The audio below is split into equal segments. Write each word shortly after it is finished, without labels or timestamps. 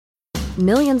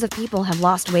Millions of people have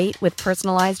lost weight with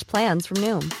personalized plans from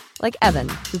Noom. Like Evan,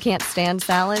 who can't stand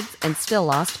salads and still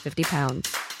lost 50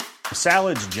 pounds.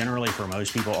 Salads generally for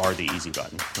most people are the easy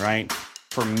button, right?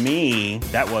 For me,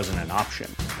 that wasn't an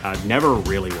option. I never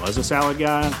really was a salad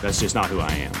guy. That's just not who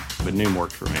I am. But Noom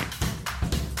worked for me.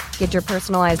 Get your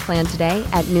personalized plan today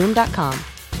at Noom.com.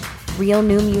 Real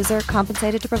Noom user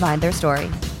compensated to provide their story.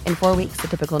 In 4 weeks, the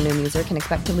typical Noom user can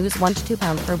expect to lose 1 to 2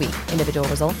 pounds per week. Individual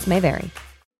results may vary.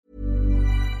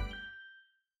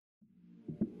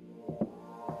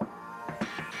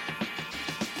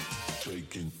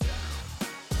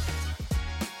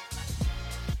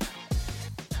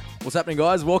 What's happening,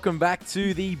 guys? Welcome back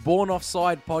to the Born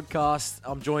Offside podcast.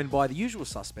 I'm joined by the usual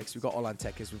suspects. We've got Olan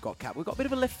Tekers, we've got Cap. We've got a bit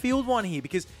of a left field one here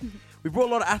because we brought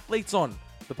a lot of athletes on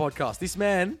the podcast. This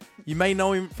man, you may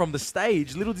know him from the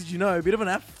stage. Little did you know, a bit of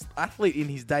an athlete in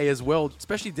his day as well,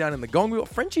 especially down in the Gong. We've got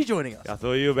Frenchy joining us. I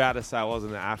thought you were about to say I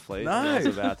wasn't an athlete. No. I was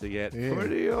about to get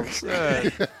pretty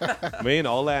upset. Me and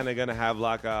Olan are going to have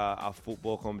like a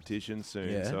football competition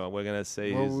soon. So we're going to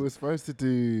see. Well, we were supposed to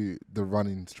do the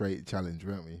running straight challenge,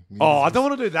 weren't we? I don't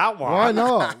want to do that one. Why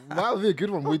not? That would be a good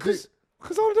one. We do.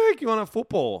 Because I'm taking you on a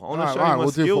football. I want to show you my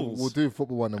skills. We'll do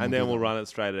football one. And then we'll run it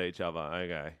straight at each other.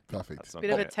 Okay. Perfect. Bit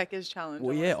of a Techers challenge.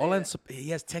 Well, yeah, he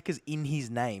has Tekers in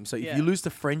his name. So if you lose to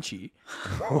Frenchy,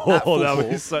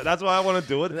 that's why I want to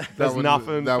do it. There's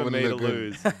nothing for me to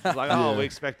lose. It's like, we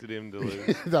expected him to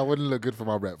lose. That wouldn't look good for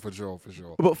my rep, for sure.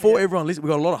 But for everyone listening,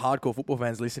 we've got a lot of hardcore football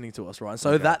fans listening to us, right?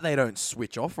 So that they don't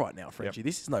switch off right now, Frenchy.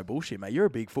 This is no bullshit, mate. You're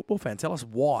a big football fan. Tell us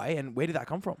why and where did that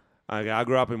come from? Okay, I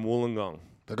grew up in Wollongong.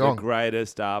 The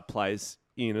greatest place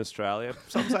in Australia.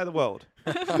 Some say the world.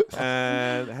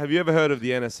 And have you ever heard of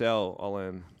the NSL,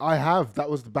 Olan? I have. That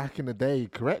was back in the day,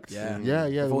 correct? Yeah.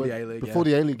 Before the A-League. Before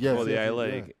the A-League, yes. Before the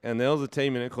A-League. Yeah. And there was a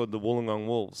team in it called the Wollongong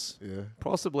Wolves. Yeah.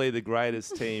 Possibly the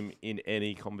greatest team in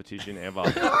any competition ever.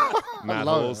 Matt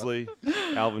Horsley,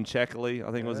 Alvin Checkley,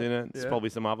 I think was in it. There's probably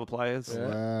some other players. Yeah.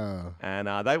 Wow.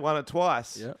 And they won it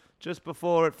twice. Just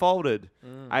before it folded.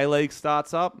 A-League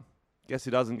starts up. Guess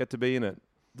who doesn't get to be in it?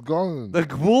 The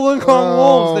Wollongong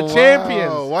Wolves, the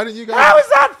champions. Why didn't you guys? How is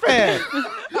that fair?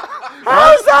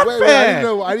 How is that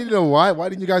fair? I didn't know why. Why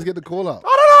didn't you guys get the call up?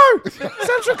 I don't know.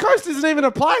 Central Coast isn't even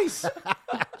a place.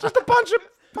 Just a bunch of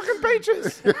fucking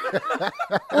beaches.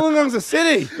 Wollongong's a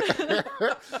city.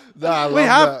 We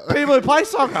have people who play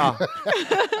soccer.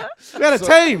 We had a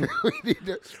team.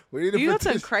 You got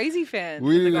some crazy fans.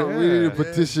 We need a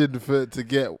petition to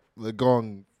get the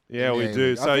Gong. Yeah, we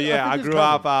do. So, I grew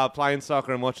up playing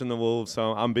soccer and watching the Wolves,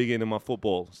 so I'm big into my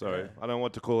football. So, I don't know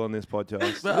what to call on this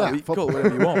podcast. Well, we call it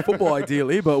whatever you want. Football,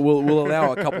 ideally, but we'll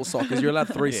allow a couple soccers. You're allowed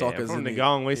 3 soccers. From the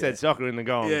Gong. We said soccer in the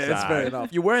Gong. Yeah, that's fair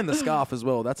enough. You're wearing the scarf as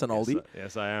well. That's an oldie.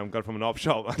 Yes, I am. Got it from an op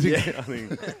shop. I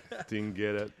didn't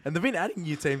get it. And they've been adding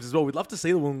new teams as well. We'd love to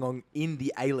see the Wollongong in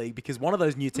the A-League because one of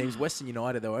those new teams, Western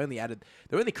United, they were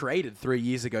only created 3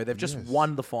 years ago. They've just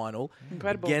won the final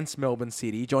against Melbourne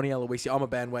City. Johnny Aloisi, I'm a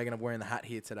bandwagon. I'm wearing the hat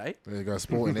here today. There you go,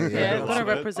 sporting it. Yeah, got to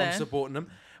represent. I'm supporting them.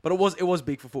 But it was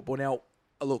big for football. Now,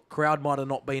 look, crowd might have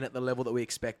not been at the level that we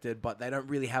expected, but they don't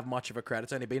really have much of a crowd.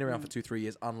 It's only been around for 2-3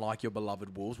 years, unlike your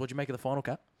beloved Wolves. What'd you make of the final,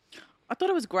 Cap? I thought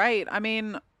it was great. I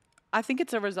mean, I think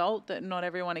it's a result that not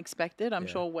everyone expected. I'm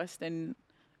sure Western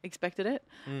expected it.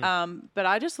 But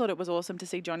I just thought it was awesome to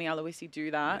see Johnny Aloisi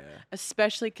do that,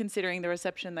 especially considering the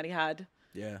reception that he had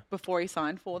before he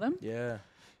signed for them. Yeah.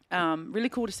 Really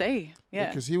cool to see. Yeah.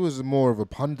 Because he was more of a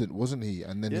pundit, wasn't he?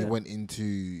 And then he went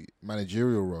into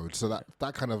managerial road. So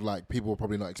that kind of like people were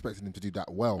probably not expecting him to do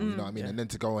that well. You know what I mean? And then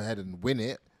to go ahead and win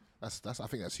it, I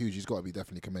think that's huge. He's got to be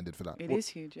definitely commended for that. It is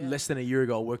huge, yeah. Less than a year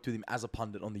ago, I worked with him as a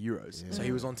pundit on the Euros. Yeah. So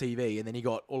he was on TV, and then he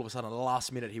got, all of a sudden,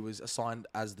 last minute, he was assigned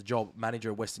as the job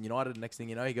manager of Western United. Next thing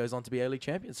you know, he goes on to be A-League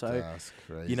champion. So, that's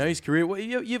crazy. His career. Well,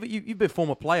 you've been a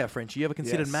former player, French. You ever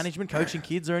considered management, coaching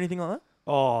kids or anything like that?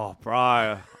 Oh,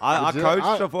 bro. I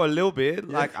coached for a little bit,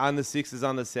 like under 6s,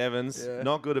 under 7s. Yeah.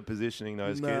 Not good at positioning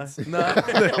those kids. No.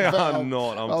 They are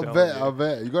not, I'm telling you. I'll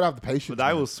bet. You got to have the patience. But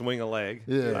they will swing a leg.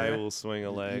 Yeah. They will swing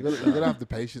a leg. You got to have the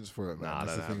patience for it, man. Nah,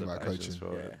 that's the thing about coaching.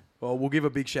 Well, we'll give a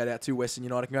big shout out to Western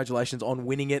United. Congratulations on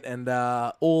winning it, and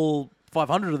all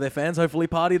 500 of their fans hopefully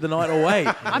party the night away.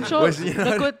 I'm sure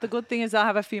the good thing is they'll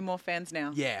have a few more fans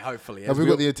now. Yeah, hopefully. Have we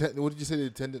got the what did you say the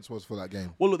attendance was for that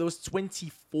game? Well, look, there was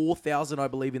 24,000, I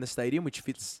believe, in the stadium, which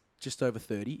fits just over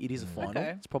 30. It is a final.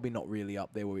 Okay. It's probably not really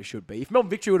up there where it should be. If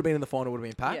Melbourne Victory would have been in the final, it would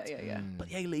have been packed. Yeah. But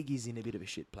the A-League is in a bit of a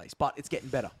shit place. But it's getting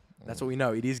better. That's what we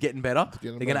know. It is getting better.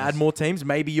 They're going to add more teams.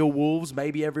 Maybe your Wolves,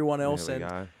 maybe everyone else.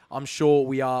 And I'm sure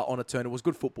we are on a turn. It was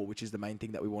good football, which is the main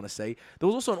thing that we want to see. There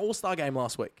was also an all-star game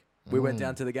last week. We went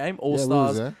down to the game. All Yeah, we Stars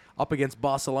was there. up against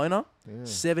Barcelona.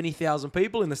 70,000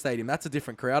 people in the stadium. That's a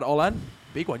different crowd. Olan,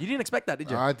 big one. You didn't expect that,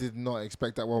 did you? I did not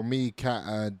expect that. Well, me,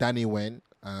 Kat, Danny went.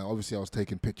 Obviously, I was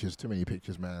taking pictures. Too many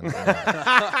pictures, man.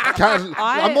 Kat,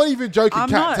 I'm not even joking.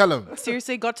 Kat, tell them.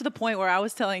 Seriously, got to the point where I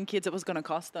was telling kids it was going to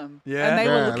cost them. Yeah. And they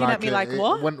were looking at me like,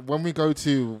 what? When we go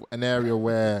to an area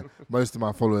where most of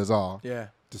my followers are, Yeah.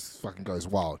 just fucking goes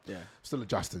wild. Yeah. Still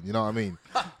adjusting, you know what I mean?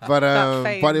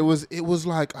 But it was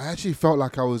like I actually felt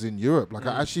like I was in Europe. Like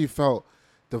I actually felt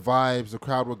the vibes, the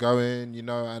crowd were going, you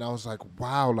know, and I was like,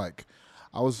 wow, like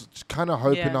I was kind of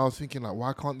hoping, I was thinking like,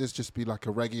 why can't this just be like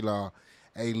a regular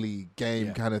A-League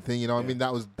game kind of thing? You know what I mean?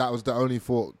 That was the only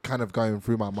thought kind of going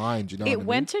through my mind, you know what I mean? It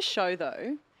went to show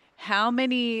though how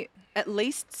many, at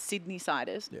least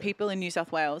Sydney-siders, people in New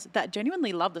South Wales that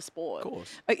genuinely love the sport. Of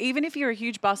course. Even if you're a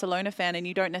huge Barcelona fan and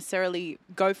you don't necessarily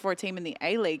go for a team in the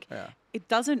A-League, it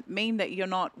doesn't mean that you're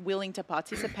not willing to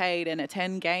participate and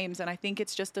attend games. And I think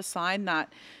it's just a sign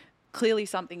that clearly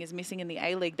something is missing in the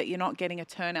A-League, that you're not getting a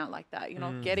turnout like that. You're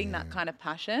not getting that kind of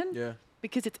passion. Yeah.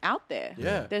 Because it's out there.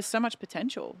 Yeah. There's so much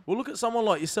potential. Well, look at someone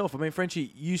like yourself. I mean,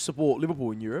 Frenchy, you support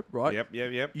Liverpool in Europe, right?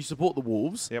 Yep. You support the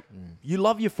Wolves. Yep. You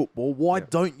love your football. Why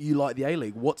don't you like the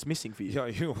A-League? What's missing for you? Yeah,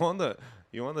 you want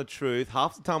the truth.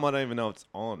 Half the time I don't even know it's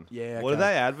on. Yeah, What do okay.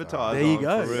 they advertise There you on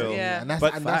go. for real? Yeah. And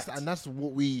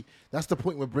that's the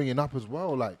point we're bringing up as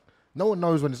well. Like no one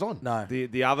knows when it's on. No.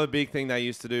 The other big thing they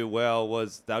used to do well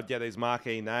was they'd get these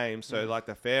marquee names. So like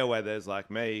the fair weathers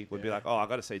like me would be like, oh, I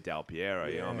got to see Del Piero.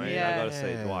 You know what I mean? I got to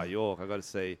see Dwight York. I got to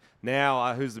see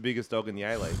now who's the biggest dog in the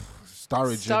A-League?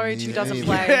 Sturridge, who doesn't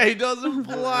play. Yeah, he doesn't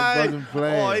play. Doesn't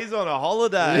play. Oh, he's on a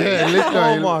holiday.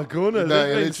 Yeah, oh my goodness.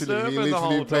 No, He's been he surfing the whole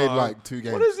literally played time. like 2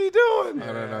 games. What is he doing? I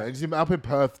don't know. He's up in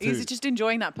Perth too. He's just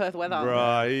enjoying that Perth weather.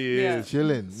 Right, he is.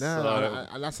 Chilling. No, So-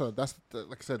 and that's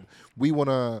like I said, we want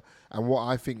to, and what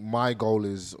I think my goal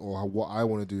is, or what I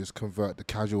want to do is convert the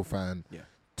casual fan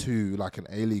to like an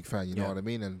A-League fan, you know what I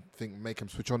mean? And make them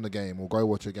switch on the game or go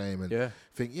watch a game and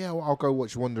think, well, I'll go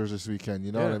watch Wanderers this weekend,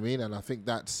 you know what I mean? And I think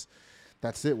that's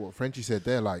it, what Frenchy said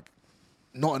there, like,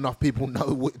 not enough people know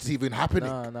what's even happening.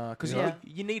 No, because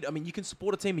you need. I mean, you can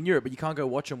support a team in Europe, but you can't go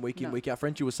watch them week in, week out.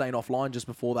 Frenchy was saying offline just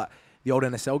before that, the old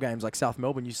NSL games like South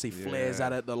Melbourne, you see flares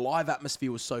at it. The live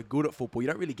atmosphere was so good at football. You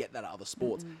don't really get that at other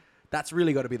sports. That's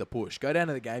really got to be the push. Go down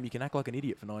to the game. You can act like an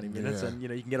idiot for 90 minutes, and you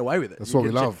can get away with it. That's what we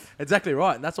love. Exactly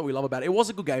right, and that's what we love about it. It was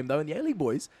a good game though, and the A-League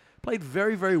boys played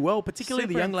very, very well, particularly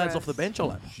Super the young lads off the impressed.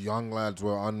 bench. Olan. Young lads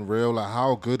were unreal. Like,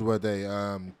 how good were they?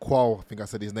 Qual, I think I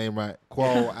said his name right.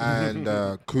 Qual and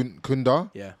Kunda.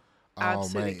 Yeah, Oh,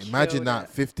 Absolutely mate. Imagine killed that. it.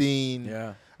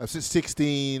 15.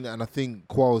 16, and I think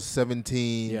Qual's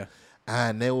 17. Yeah.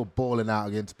 And they were balling out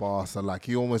against Barca. Like,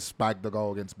 he almost bagged the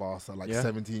goal against Barca, like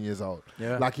 17 years old.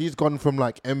 Yeah. Like, he's gone from,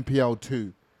 like, MPL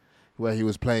 2, where he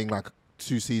was playing, like,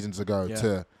 2 seasons ago,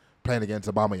 to playing against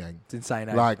Aubameyang. it's insane.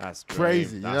 Eh? Like, That's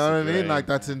crazy. dream. You That's know a what I mean? dream. Like,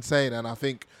 that's insane. And I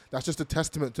think that's just a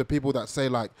testament to people that say,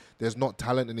 like, there's not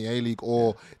talent in the A-League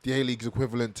or the A-League's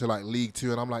equivalent to, like, League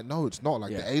 2. And I'm like, no, it's not.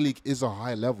 Like, the A-League is a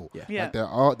high level. Yeah. Yeah.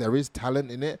 Like, there is talent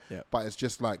in it, but it's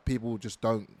just, like, people just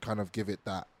don't kind of give it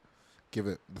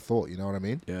the thought, you know what I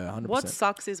mean? Yeah, 100%. What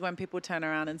sucks is when people turn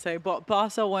around and say, but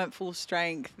Barca weren't full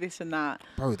strength, this and that.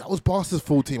 Bro, that was Barca's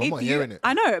full team. I'm not hearing it.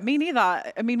 I know, me neither.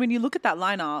 I mean, when you look at that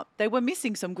lineup, they were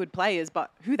missing some good players, but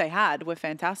who they had were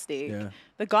fantastic. Yeah.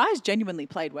 The guys genuinely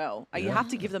played well. You have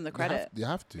to give them the credit. You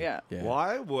have to. Yeah. Yeah.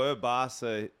 Why were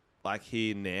Barca like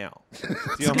here now? Do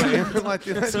you know what I mean? Like,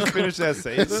 did they just finish their It's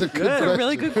a season? good It's a question.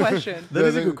 really good question. That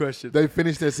is a good question. They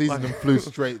finished their season and flew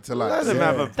straight to, like... Let them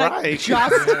have a They break.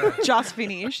 just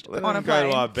finished Let on a them go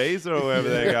to plane. Ibiza or wherever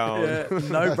they're going. Yeah,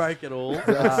 no break at all.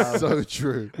 That's so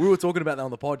true. We were talking about that on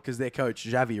the pod because their coach,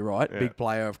 Xavi, right? Big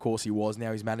player, of course he was.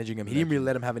 Now he's managing them. He didn't really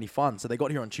let them have any fun. So they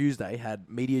got here on Tuesday, had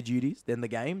media duties, then the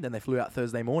game, then they flew out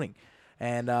Thursday morning.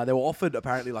 And they were offered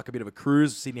apparently like a bit of a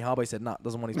cruise. Sydney Harbour said, nah,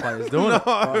 doesn't want his players doing it.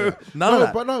 Right? None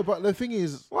of that. But the thing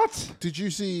is... What? Did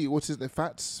you see, what's his name,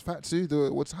 Fatsu?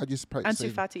 How do you say?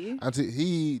 Ansu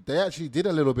Fati. They actually did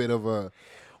a little bit of a...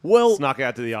 Well, Snuck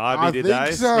out to the I Ivy, did think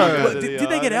they? so. Snuck out Well, to did the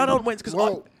they get Ivy? out on Wednesday?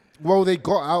 Because Well, they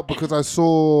got out because I Went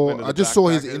saw to the his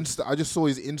backpackers. I just saw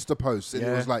his Insta post, and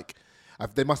it was like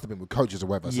they must have been with coaches or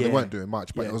whatever, so they weren't doing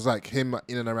much. But it was like him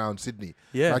in and around Sydney.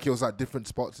 Yeah. Like it was like different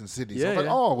spots in Sydney. So I Yeah, was like,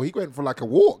 yeah. oh, well, he went for like a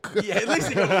walk. yeah, at least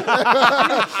he got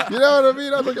You know what I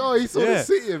mean? I was like, oh, he saw Yeah. the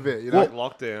city a bit. You know? Like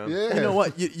lockdown. Yeah. You know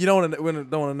what? You don't want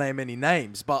to name any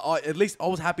names, but at least I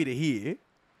was happy to hear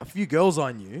a few girls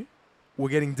I knew were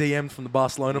getting DM'd from the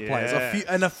Barcelona players,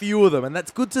 a few of them, and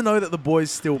that's good to know that the boys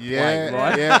still play,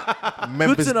 right? Yeah,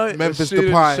 Memphis, to know. Memphis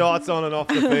Shooting Depay. shots on and off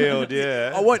the field,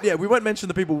 yeah. We won't mention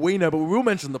the people we know, but we will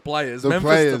mention the players. The Memphis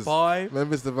players. Depay,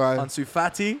 Memphis Depay. Ansu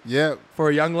Fati, Yeah, for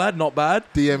a young lad, not bad.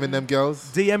 DMing them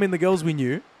girls. DMing the girls we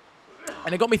knew.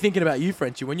 And it got me thinking about you,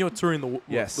 Frenchy. When you're touring the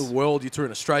world, you're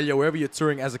touring Australia, wherever you're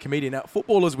touring as a comedian. Now,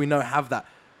 footballers we know have that.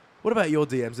 What about your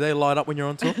DMs? Do they light up when you're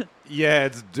on tour? Yeah,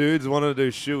 it's dudes wanting to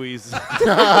do shoeys.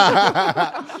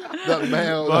 That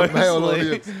male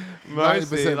audience.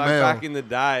 Mostly, 90% like male. back in the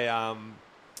day, I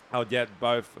would get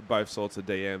both sorts of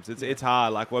DMs. It's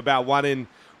hard. Like, we're about 1 in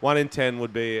 10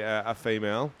 would be a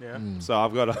female. Yeah. So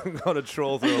I've got to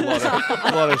trawl through a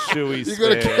lot of shoeys. You got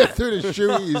to get through the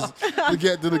shoeys to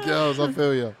get to the girls. I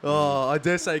feel you. Oh, I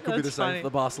dare say it could be the That's same funny. for the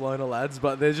Barcelona lads,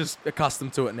 but they're just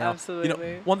accustomed to it now.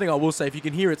 Absolutely. One thing I will say, if you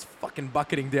can hear, it's fucking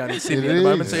bucketing down in Sydney It at the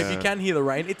moment. is. So if you can hear the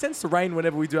rain, it tends to rain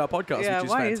whenever we do our podcast, Yeah, which is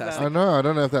why is fantastic. that? I know. I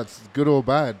don't know if that's good or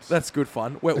bad. That's good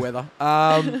fun. Wet weather.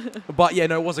 But yeah,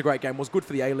 no, it was a great game. It was good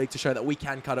for the A-League to show that we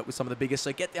can cut it with some of the biggest.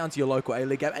 So get down to your local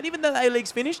A-League game. And even though the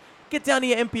A-League's finished, get down to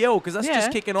your MPL because that's just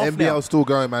kicking off NPL's now. still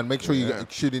going, man. Make sure you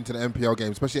shoot into the MPL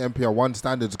game, especially MPL 1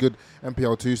 standards good,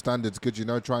 MPL 2 standards good.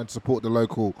 Try and support the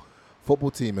local football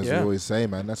team, as we always say,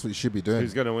 man. That's what you should be doing.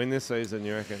 Who's going to win this season,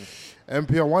 you reckon?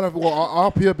 MPL 1,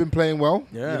 RP have been playing well.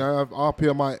 Yeah.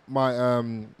 RP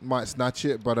might snatch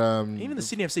it, but Even the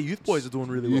Sydney FC youth boys are doing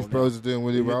really youth well. boys are doing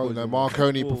really Youth well. boys are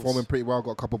Marconi Wolves. performing pretty well.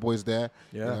 Got a couple of boys there.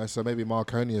 Yeah. So maybe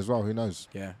Marconi as well. Who knows?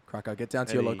 Yeah, cracker. Get down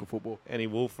to your Any- local football. Any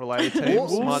Wolf-related teams? Might do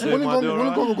all Wollongong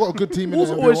right. have got a good team in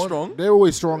Wolves the are always MPL1. strong. They're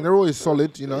always strong. They're always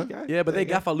solid, Yeah, but their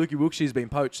gaffer, Lukey Wilkshire's been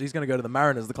poached. He's going to go to the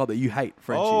Mariners, the club that you hate,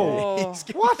 Frenchy. Oh.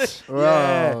 What?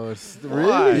 Yeah. Oh,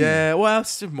 really? Yeah, well,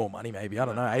 it's just more money maybe. I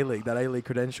don't know, A-League, that A-League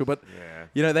credential. But,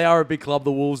 they are a big club.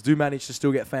 The Wolves do manage to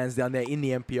still get fans down there in the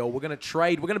MPL. We're going to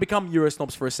trade. We're going to become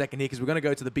Eurosnobs for a second here because we're going to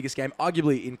go to the biggest game,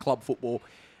 arguably in club football,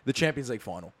 the Champions League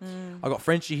final. I got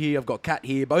Frenchy here. I've got Kat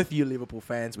here. Both of you Liverpool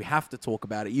fans. We have to talk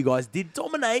about it. You guys did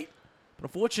dominate, but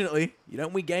unfortunately, you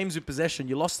don't win games with possession.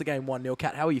 You lost the game 1-0.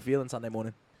 Kat, how are you feeling Sunday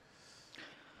morning?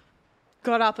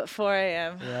 Got up at 4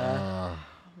 a.m. Yeah.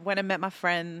 Went and met my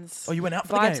friends. Oh, you went out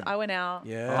for the Vibes, game? I went out.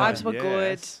 Yeah. Vibes were Yes.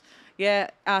 good.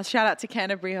 Yeah. Shout out to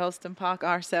Canterbury, Helston Park,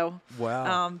 RSL.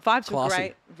 Wow. Vibes were Classy.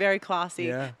 great. Very classy.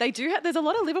 Yeah. They do. There's a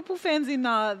lot of Liverpool fans in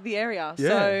the area. Yeah.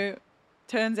 So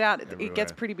turns out it Everywhere.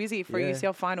 gets pretty busy for a Yeah.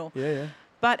 UCL final. Yeah.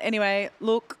 But anyway,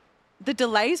 look, the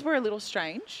delays were a little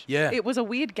strange. Yeah. It was a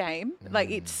weird game. Like,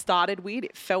 it started weird.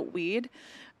 It felt weird.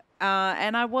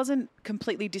 And I wasn't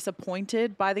completely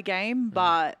disappointed by the game,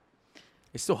 but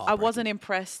It's still I heartbreaking. wasn't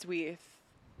impressed with...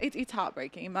 It's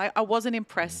heartbreaking. I wasn't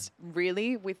impressed,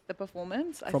 really, with the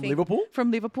performance. I From think, Liverpool?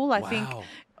 From Liverpool, I think Wow.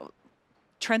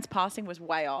 Trent's passing was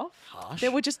way off. Harsh.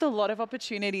 There were just a lot of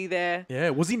opportunity there.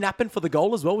 Yeah, was he napping for the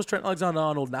goal as well? Was Trent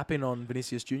Alexander-Arnold napping on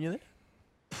Vinicius Jr. there?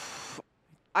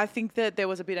 I think that there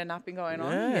was a bit of napping going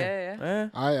on. Yeah.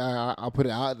 I put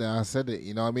it out there. I said it.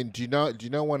 Do you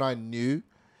know when I knew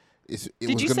it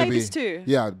Did was you going to say be? this too?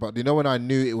 Yeah, but when I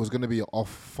knew it was going to be an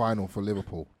off final for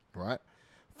Liverpool, right?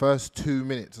 First 2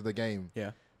 minutes of the game,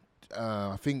 Yeah.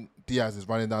 I think Diaz is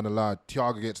running down the line.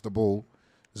 Thiago gets the ball,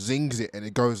 zings it, and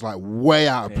it goes like way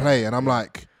out of play. And I'm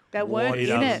like, That weren't He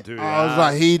in doesn't it. do I was that.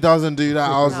 like, he doesn't do that.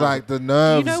 I was No. like, the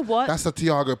nerves. know what? That's a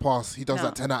Thiago pass. He does No.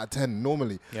 that 10 out of 10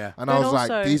 normally. Yeah. And But I was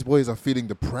like, also- these boys are feeling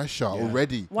the pressure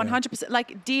already. 100%.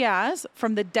 Like, Diaz,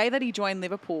 from the day that he joined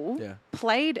Liverpool, Yeah.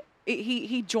 played...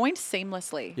 He joined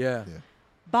seamlessly. Yeah.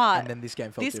 But And then this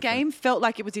game felt this different. game felt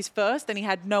like it was his first, and he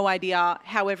had no idea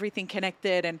how everything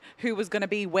connected and who was going to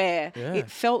be where. Yeah.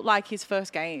 It felt like his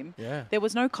first game. Yeah. There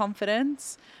was no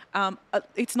confidence.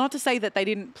 It's not to say that they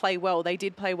didn't play well. They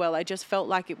did play well. I just felt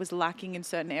like it was lacking in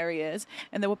certain areas,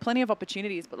 and there were plenty of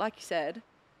opportunities. But like you said,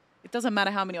 it doesn't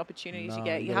matter how many opportunities you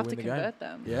get. You gotta have to win the game. convert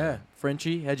them. Yeah.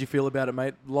 Frenchy, how'd you feel about it,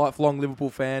 mate? Lifelong Liverpool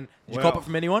fan. Did you Well- cop it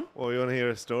from anyone? Well, you want to hear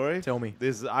a story? Tell me.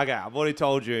 Okay, I've already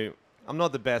told you. I'm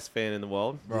not the best fan in the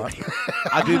world. Right.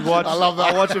 I did watch. I love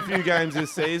that. I watched a few games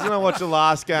this season. I watched the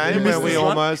last game missed where we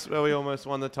this one? almost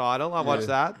won the title. I watched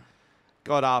that.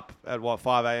 Got up at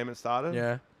 5 a.m. It started.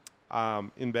 Yeah.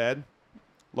 In bed,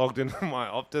 logged into my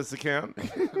Optus account.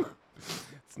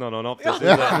 It's not on Optus, is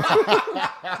it?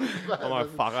 I'm like,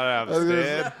 fuck, I don't have a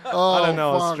stand. Oh, I don't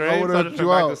know a fuck, I stream, would've so I hooked just you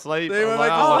went back to up. sleep. They were I'm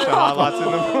like, like, I'll watch the highlights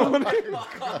in the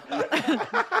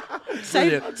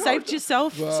morning. Saved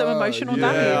yourself some emotional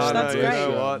Yeah, damage. I That's know, great. you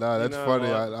know what? No, that's You know funny.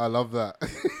 what? I love that.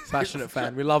 Passionate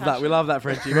fan. We love that. We love that,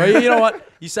 Frenchy. Well, you know what?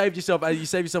 You saved yourself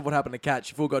what happened to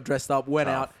Catch. You all got dressed up, went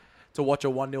out to watch a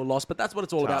 1-0 loss. But that's what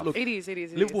it's all about. Look, It is.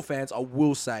 Liverpool fans, I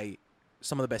will say,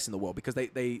 some of the best in the world because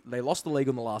they lost the league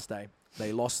on the last day.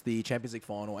 They lost the Champions League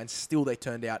final, and still they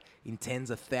turned out in tens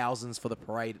of thousands for the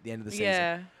parade at the end of the season.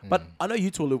 Yeah. But I know you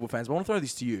two are Liverpool fans, but I want to throw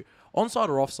this to you. Onside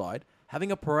or offside,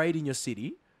 having a parade in your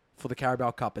city for the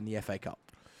Carabao Cup and the FA Cup?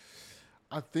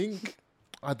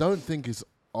 I don't think it's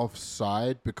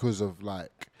offside because of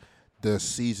like the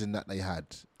season that they had.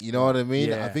 You know what I mean?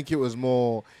 Yeah. I think it was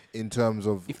more in terms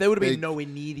of If they would have been nowhere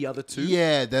near the other two.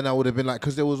 Yeah, then I would have been like,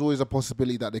 because there was always a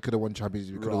possibility that they could have won Champions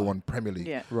League, could have won Premier League.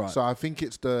 Yeah. Right. So I think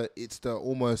it's the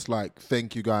almost like,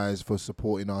 thank you guys for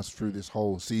supporting us through this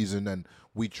whole season, and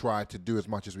we tried to do as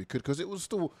much as we could, because it was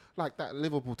still like that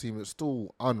Liverpool team. It's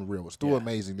still unreal. It's still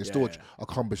amazing. They still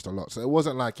accomplished a lot. So it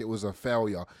wasn't like it was a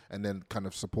failure and then kind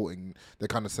of supporting. They're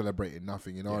kind of celebrating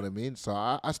nothing. You know what I mean? So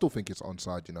I still think it's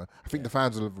onside. You know, I think the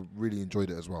fans will have really enjoyed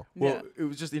it as well. Well, it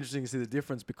was just interesting to see the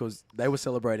difference, because they were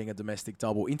celebrating a domestic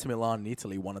double. Inter Milan in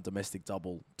Italy won a domestic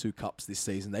double, 2 cups this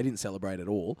season. They didn't celebrate at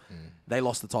all. They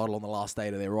lost the title on the last day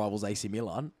to their rivals AC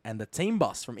Milan, and the team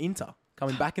bus from Inter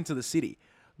coming back into the city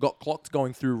got clocked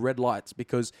going through red lights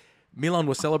because Milan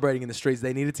were celebrating in the streets.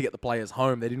 They needed to get the players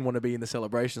home. They didn't want to be in the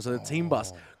celebration. So the team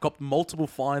bus got multiple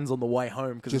fines on the way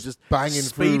home because it's just banging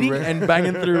speeding through and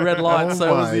banging through red lights. So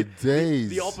it was days.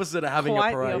 the opposite of having Quite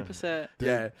a parade. the opposite.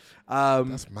 Yeah.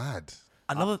 That's mad.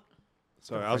 Another...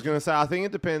 Sorry, I was going to say, I think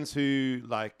it depends who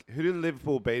did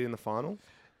Liverpool beat in the final?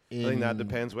 I think that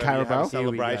depends whether you have Carabao? a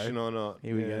celebration or not.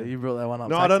 Here we go. You brought that one up.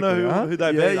 No, I don't know tactically, who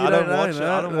they beat. you I don't know, watch it.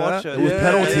 I don't watch it. It was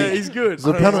penalty. Yeah, he's good. It was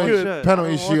a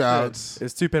penalty shootouts.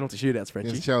 There's 2 penalty shootouts,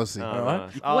 Frenchy. It's Chelsea. All right.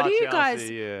 What do you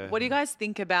Chelsea, guys? What do you guys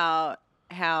think about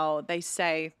how they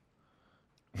say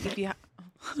if you?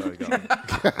 Sorry, go on.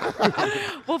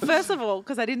 Well, first of all,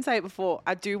 because I didn't say it before,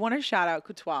 I do want to shout out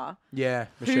Courtois, Yeah.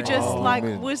 who Michelle. just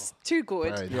man. was too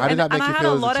good. Right. How did that make I you had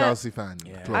feel a as a lot of- Chelsea fan?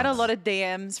 I had a lot of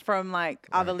DMs from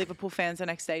other Liverpool fans the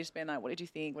next day, just being like, "What did you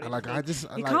think? What did Like, you I think?" just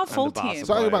You like, can't fault Barca him.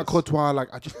 something about players. Courtois. Like,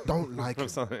 I just don't like him.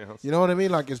 Something else. You know what I mean?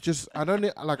 Like, it's just I don't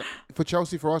like for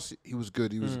Chelsea. For us, he was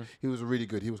good. He was really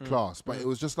good. He was class. But it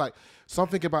was just like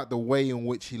something about the way in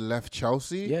which he left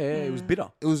Chelsea. Yeah, it was bitter.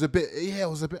 It was a bit. Yeah, it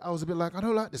was a bit. I was a bit like, I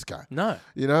don't like this guy. No.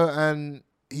 You know, and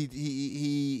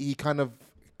he kind of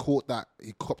caught that.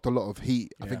 He copped a lot of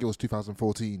heat. I think it was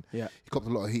 2014. Yeah. He copped a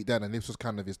lot of heat then, and this was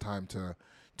kind of his time to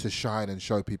shine and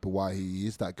show people why he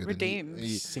is that good. And Redeemed.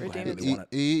 Single-handedly won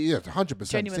it. Yeah, 100%.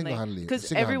 Genuinely, Single-handedly. because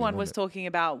Single-handedly everyone won was it. talking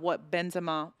about what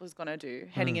Benzema was going to do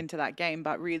heading into that game,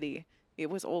 but really, it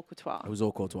was all Courtois. It was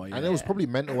all Courtois. Yeah. And it was probably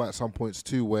mental at some points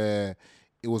too, where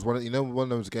it was one of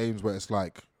those games where it's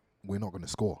like, we're not going to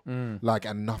score, like,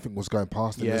 and nothing was going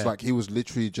past him. It's Yeah. like he was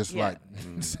literally just like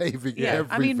saving Yeah, everything.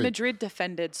 I mean, Madrid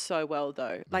defended so well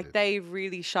though. Like they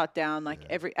really shut down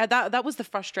every. That was the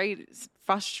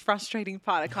frustrating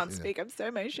part. I can't speak. I'm so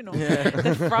emotional.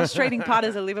 The frustrating part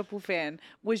as a Liverpool fan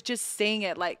was just seeing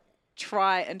it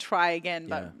try and try again,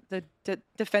 but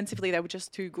defensively they were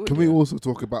just too good. Can we also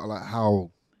talk about like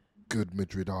how good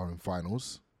Madrid are in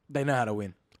finals? They know how to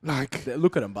win. Like,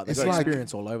 Look at them, but they've it's got like-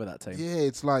 experience all over that team. yeah,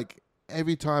 it's like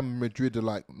every time Madrid are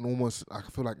like almost. I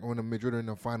feel like when Madrid are in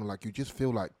the final, like you just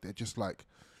feel like they just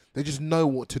know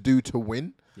what to do to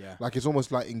win. Yeah. Like it's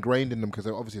almost like ingrained in them because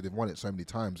obviously they've won it so many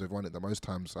times. They've won it the most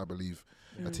times I believe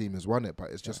a team has won it.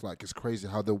 But it's just like it's crazy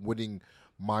how the winning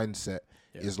mindset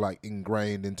is like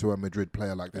ingrained into a Madrid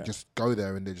player. Like they just go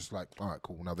there and they're just like, all right,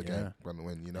 cool, another game, gonna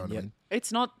win. You know what I mean?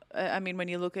 It's not. I mean, when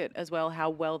you look at as well how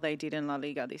well they did in La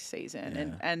Liga this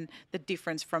season, and the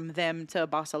difference from them to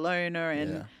Barcelona,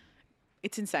 and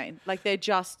it's insane. Like they're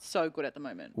just so good at the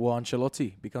moment. Well,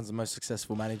 Ancelotti becomes the most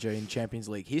successful manager in Champions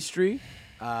League history.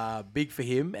 Big for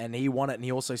him, and he won it. And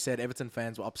he also said Everton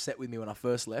fans were upset with me when I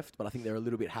first left, but I think they're a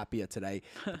little bit happier today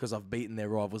because I've beaten their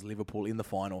rivals Liverpool in the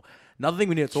final. Another thing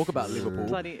we need to talk about Liverpool,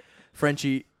 Bloody.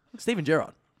 Frenchy, Steven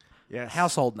Gerrard, Yes.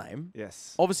 household name.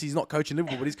 Yes. Obviously, he's not coaching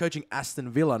Liverpool, but he's coaching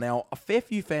Aston Villa. Now, a fair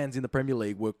few fans in the Premier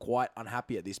League were quite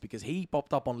unhappy at this because he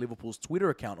popped up on Liverpool's Twitter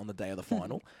account on the day of the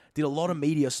final, did a lot of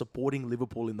media supporting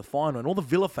Liverpool in the final, and all the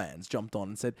Villa fans jumped on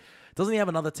and said, doesn't he have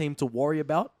another team to worry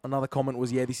about? Another comment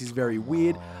was, yeah, this is very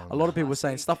weird. A lot of people were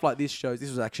saying stuff like this shows, this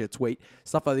was actually a tweet,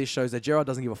 stuff like this shows that Gerrard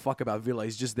doesn't give a fuck about Villa.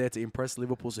 He's just there to impress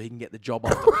Liverpool so he can get the job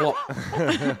after Klopp.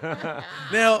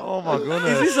 Now, Oh my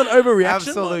goodness. is this an overreaction?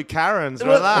 Absolute Karens.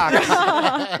 Relax.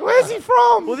 Where's he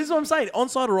from? Well, this is what I'm saying.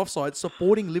 Onside or offside,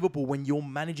 supporting Liverpool when you're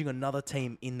managing another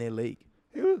team in their league.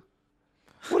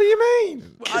 What do you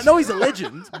mean? I know he's a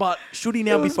legend, but should he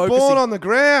now He be was focusing? born on the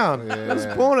ground. He was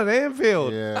born at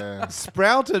Anfield. Yeah.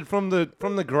 Sprouted from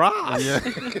the grass.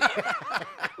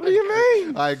 What do you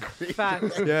mean? I agree.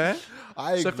 Facts. Yeah.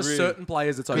 I agree. So for certain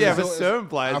players, it's okay. Yeah, for certain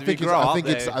players, if you grow up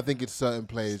there. I think it's certain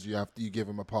players you give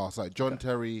them a pass. Like John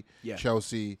Terry, Yeah.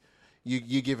 Chelsea.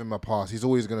 you give him a pass. He's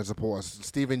always going to support us.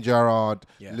 Steven Gerrard,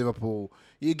 Liverpool,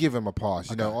 you give him a pass.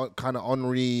 You know, kind of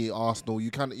Henry, Arsenal. You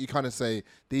kind of say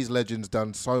these legends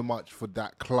done so much for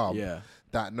that club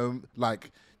that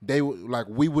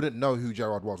we wouldn't know who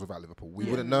Gerrard was without Liverpool. We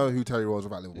wouldn't know who Terry was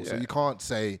without Liverpool. So you can't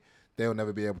say they'll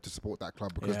never be able to support that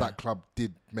club because that club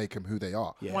did make them who they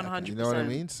are. 100%. You know what I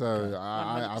mean? So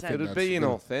I think it'd be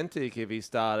inauthentic if he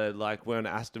started like wearing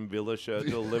an Aston Villa shirt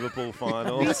to a Liverpool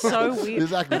final. It's so weird.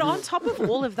 Exactly. But on top of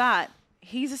all of that,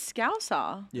 he's a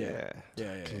Scouser. Yeah.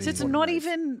 So it's not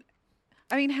even.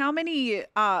 I mean, how many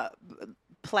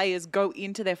players go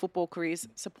into their football careers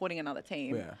supporting another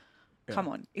team? Yeah. Come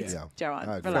on, it's Gerrard.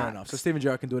 Relax. Fair enough. So Steven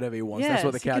Gerrard can do whatever he wants. That's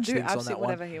what the couch he can do thinks on that one.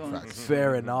 whatever he wants.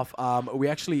 Fair enough. We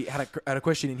actually had a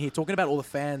question in here talking about all that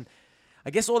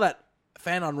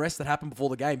fan unrest that happened before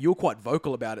the game. You were quite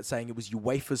vocal about it, saying it was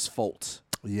UEFA's fault.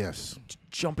 Yes.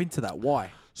 Jump into that.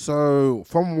 Why? So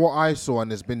from what I saw, and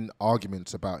there's been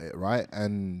arguments about it, right?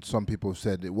 And some people have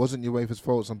said it wasn't UEFA's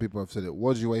fault. Some people have said it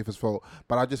was UEFA's fault.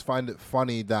 But I just find it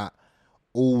funny that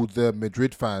all the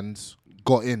Madrid fans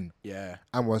got in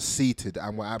and were seated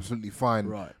and were absolutely fine.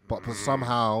 Right. But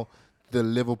somehow the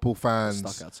Liverpool fans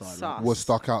were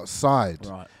stuck outside.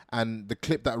 Right. And the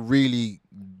clip that really,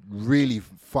 really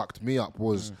fucked me up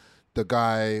was the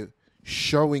guy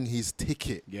showing his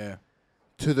ticket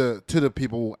to the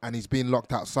people, and he's being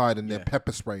locked outside and they're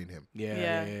pepper spraying him.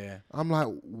 Yeah. I'm like,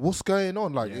 what's going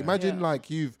on? Like, imagine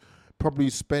like you've probably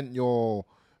spent your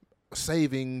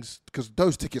savings, because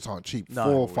those tickets aren't cheap. $4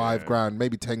 or $5 grand,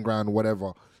 maybe 10 grand,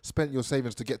 whatever. Spent your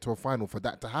savings to get to a final for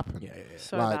that to happen.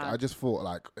 So like bad. I just thought,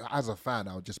 like, as a fan,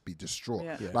 I would just be distraught.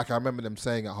 Yeah. Like I remember them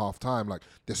saying at half time, like,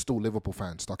 there's still Liverpool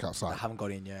fans stuck outside. I haven't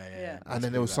got in. Yeah. And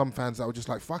then there was some fans that were just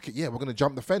like, fuck it, we're gonna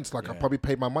jump the fence. Like I probably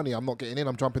paid my money, I'm not getting in,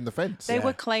 I'm jumping the fence. They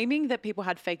were claiming that people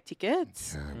had fake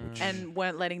tickets and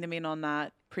weren't letting them in on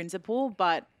that principle,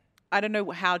 but I don't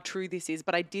know how true this is,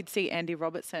 but I did see Andy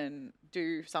Robertson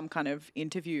do some kind of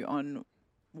interview on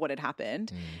what had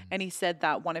happened. And he said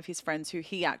that one of his friends who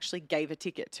he actually gave a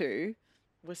ticket to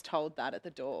was told that at the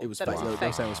door. It was that fake. It was They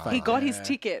were saying it was fake. He got his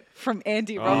ticket from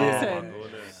Andy Robertson.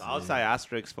 I would say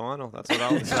asterisk final. That's what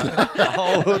I would say.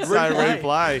 I would say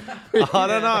replay. I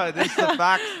don't know. This is the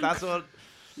facts. That's what.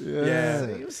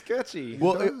 Yeah. He was sketchy.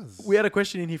 Well, we had a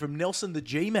question in here from Nelson the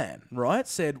G-Man, right?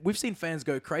 Said, we've seen fans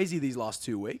go crazy these last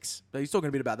 2 weeks. So he's talking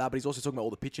a bit about that, but he's also talking about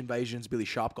all the pitch invasions. Billy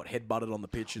Sharp got headbutted on the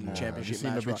pitch in the Have you championship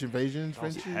seen match. the pitch invasions,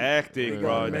 Frenchy? Hectic,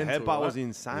 bro. The Mental, headbutt right? was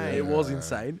insane. It was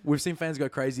insane. We've seen fans go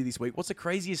crazy this week. What's the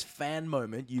craziest fan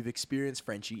moment you've experienced,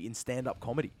 Frenchy, in stand-up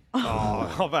comedy?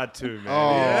 Oh, I've had two,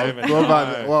 man.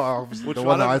 The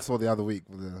one that I saw the other week.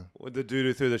 With the dude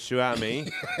who threw the shoe at me.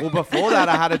 Well, before that,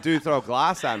 I had a dude throw a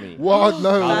glass at me. What?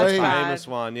 No That's way. famous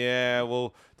one, yeah.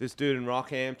 Well, this dude in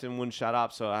Rockhampton wouldn't shut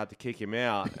up, so I had to kick him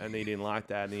out, and he didn't like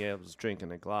that, and he was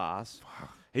drinking a glass.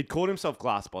 He'd called himself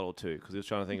Glass Bottle too, because he was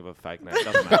trying to think of a fake name. It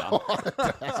doesn't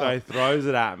matter. So he throws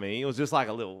it at me. It was just like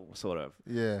a little sort of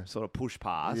push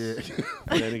pass. Yeah.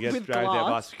 And then he gets With dragged out by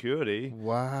glass? security.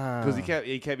 Wow. Because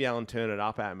he kept yelling, turn it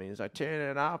up at me. He's like, turn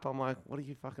it up. I'm like, what are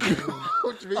you fucking doing?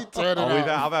 What do you mean turn it up?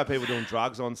 I've had people doing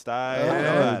drugs on stage.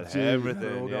 Yeah, I've had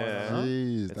everything. Yeah.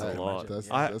 Jeez, It's a lot.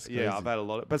 That's Yeah, I've had a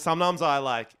lot. But sometimes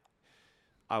I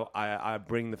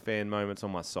bring the fan moments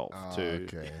on myself too. Okay,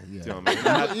 Do yeah. you know what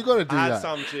I mean? You got to do I had that.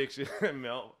 some chick,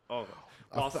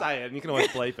 I'll say it, and you can always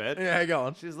bleep it. Yeah, go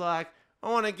on. She's like, I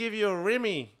want to give you a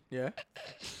Remy. Yeah.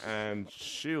 And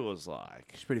she was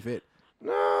like, She's pretty fit.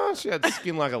 no, she had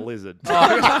skin like a lizard.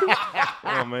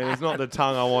 I mean, it's not the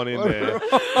tongue I want in there.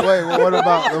 Wait, well, what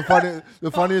about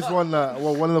the funniest one?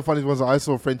 One of the funniest ones that I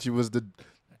saw, Frenchy, was the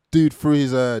dude threw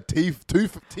his teeth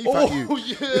at you.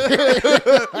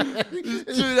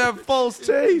 Dude had false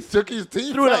teeth. Took his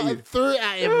teeth, threw it at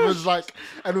him, and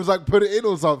was like, put it in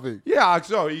or something. Yeah,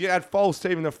 so he had false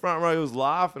teeth in the front row. He was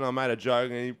laughing. I made a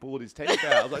joke, and he pulled his teeth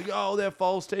out. I was like, "Oh, they're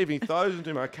false teeth." He throws them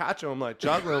to me. I catch him. I'm like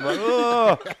juggling. I'm like,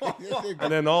 "Oh!"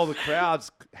 And then all the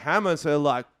crowds hammer. So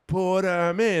like, put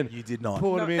him in. You did not.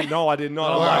 Put him in. No, I did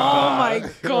not. I'm Oh like,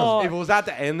 my God. If it was at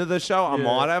the end of the show, I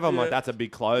might have. I'm like, that's a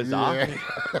big closer. Yeah.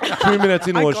 2 minutes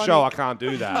into a Iconic. show, I can't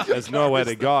do that. There's nowhere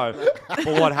to go. But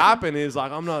what happened is,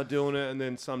 like, I'm not doing it, and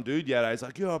then some dude he's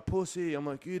like, you're a pussy. I'm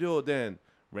like, you do it then.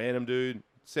 Random dude,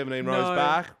 17 rows No.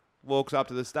 back, walks up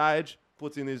to the stage,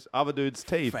 puts in his other dude's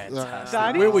teeth. Fantastic.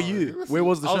 That Where is- were you? Where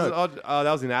was the show?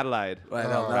 That was in Adelaide. Right,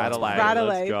 Adelaide. Adelaide.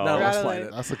 Let's go. No, let's Adelaide. play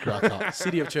it. That's a cracker.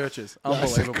 City of churches. That's a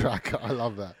Unbelievable. cracker. I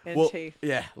love that. And Well, teeth.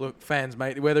 yeah, look, fans,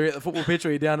 mate, whether you're at the football pitch or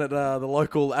you're down at the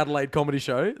local Adelaide comedy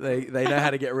show, they know how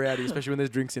to get rowdy, especially when there's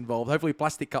drinks involved. Hopefully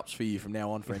plastic cups for you from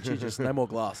now on, Frenchy. Just no more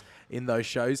glass in those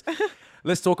shows.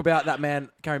 Let's talk about that man,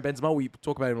 Karim Benzema. We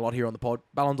talk about him a lot here on the pod.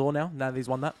 Ballon d'Or now that he's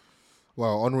won that.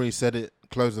 Well, Henri said it.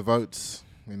 Close the votes.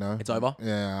 You know, it's over.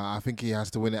 Yeah, I think he has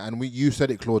to win it. And you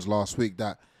said it, Claude, last week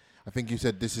that I think you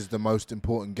said this is the most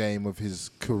important game of his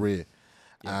career.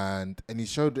 Yeah. And he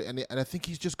showed it, and I think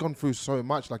he's just gone through so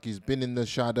much. Like, he's been in the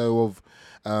shadow of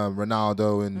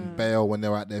Ronaldo and Bale when they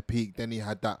were at their peak. Then he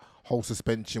had that whole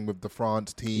suspension with the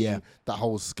France team, that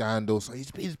whole scandal. So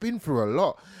he's been through a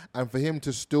lot. And for him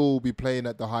to still be playing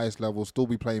at the highest level, still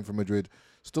be playing for Madrid,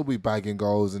 still be bagging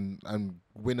goals and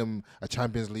win them a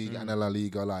Champions League and a La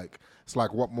Liga, like, it's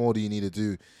like, what more do you need to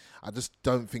do? I just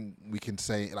don't think we can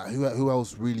say, like, who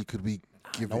else really could we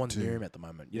give it to? No one's near him at the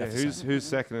moment. Yeah, who's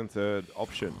second and third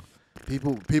option?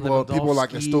 People are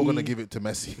like, they're still going to give it to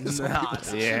Messi.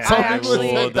 Yeah,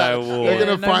 they're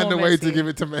going to find a way to give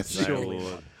it to Messi. Surely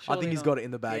I think he's got it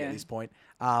in the bag at this point.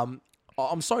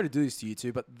 I'm sorry to do this to you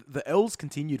two, but the L's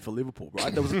continued for Liverpool,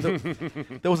 right?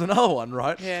 There was another one,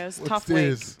 right? Yeah, it was a tough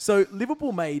week. So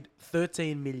Liverpool made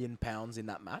 £13 million in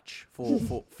that match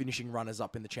for finishing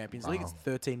runners-up in the Champions League. It's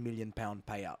 £13 million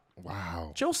payout.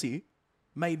 Wow. Chelsea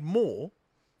made more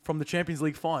from the Champions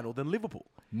League final than Liverpool.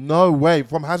 No way.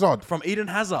 From Hazard? From Eden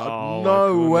Hazard. Oh,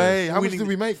 no way. How much did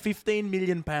we make? £15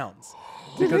 million.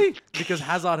 Because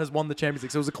Hazard has won the Champions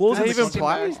League. So it was a clause Did in he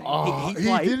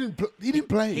the even play? He didn't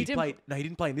play. He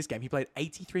didn't play in this game. He played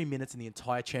 83 minutes in the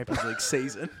entire Champions League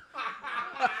season.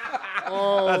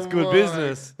 That's good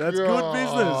business. That's good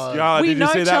business. Yo, We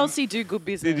know Chelsea do good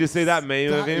business. Did you see that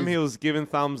meme of him? He was giving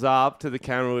thumbs up to the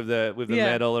camera with the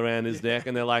medal around his neck,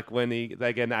 and they're like, when they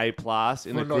get an A+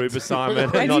 in the group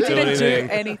assignment and And not he doing didn't do anything.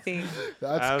 anything.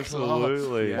 That's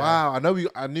Absolutely. class. Wow.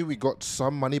 I knew we got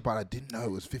some money, but I didn't know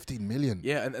it was 15 million.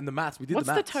 Yeah, and the maths. We did What's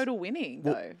the the maths. total winning,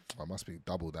 though? Oh, it must be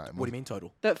double that. What do you mean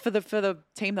total? For the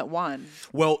team that won?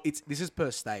 Well, this is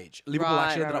per stage. Liverpool Right,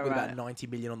 actually ended up with right, about 90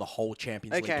 million on the whole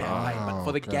Champions League Okay. campaign, but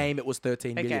for the okay. game it was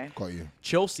 13 million. Okay. Got you.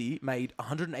 Chelsea made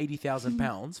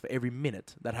 £180,000 for every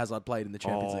minute that Hazard played in the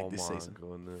Champions League this season.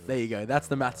 Goodness. There you go. That's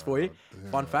the maths for you.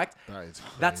 Fun fact.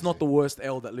 That's not the worst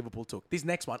L that Liverpool took. This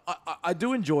next one, I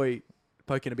do enjoy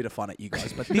poking a bit of fun at you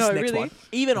guys, but this No, next really? one,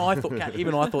 even I thought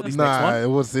this next one it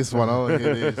was this one. Oh, it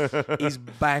is. is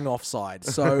bang offside.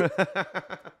 So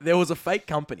there was a fake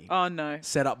company Oh, no.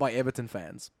 set up by Everton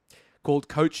fans called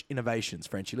Coach Innovations.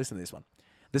 Frenchy, listen to this one.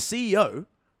 The CEO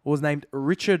was named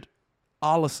Richard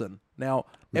Arlison. Now,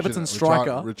 Everton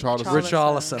striker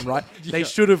Richarlison, right? They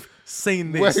should have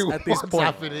seen this at this what's point.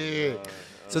 happening here?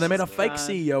 So they made a fake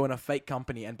CEO and a fake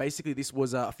company, and basically this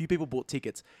was a few people bought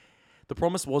tickets. The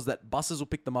promise was that buses will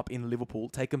pick them up in Liverpool,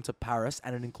 take them to Paris,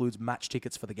 and it includes match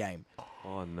tickets for the game.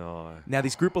 Oh, no. Now,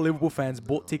 this group of Liverpool fans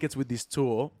bought tickets with this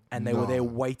tour, and they were there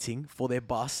waiting for their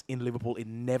bus in Liverpool. It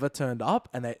never turned up,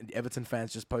 and Everton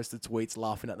fans just posted tweets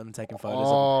laughing at them and taking photos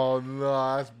of them. Oh,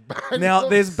 no. That's bang Now,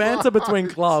 there's offside. banter between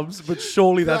clubs, but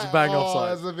surely that's bang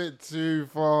offside. That's a bit too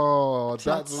far.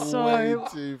 That's way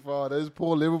too far. Those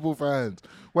poor Liverpool fans.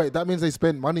 Wait, that means they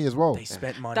spent money as well. They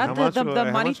spent money. That, How much the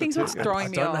were money thing's what's tickets? throwing I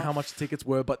me don't off. know how much the tickets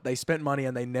were, but they spent money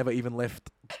and they never even left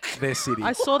their city.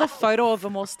 I saw the photo of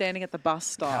them all standing at the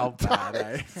bus How stop. bad,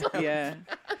 eh? Yeah.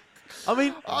 I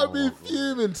mean, I'd be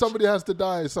fuming. Somebody has to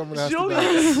die. Someone has Surely-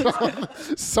 to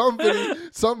die.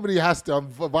 Somebody has to.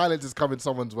 Violence is coming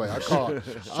someone's way. I can't.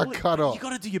 I cannot. you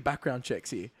got to do your background checks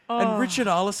here. And Richard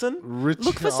Arlison,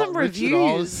 Look for some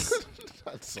reviews.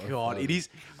 That's so God, funny. it is.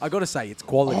 I got to say, it's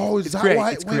quality. Oh, is it's that creative.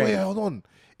 why? It's Wait, creative. hold on.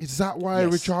 Is that why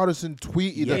Yes. Richarlison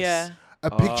tweeted us Yeah.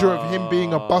 a picture of him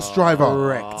being a bus driver?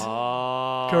 Correct.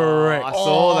 Oh, Correct. I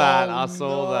saw that. I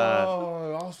saw that.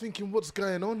 Oh, I was thinking, what's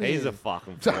going on here? He's a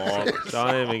fucking flop.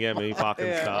 Don't even get me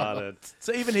fucking started.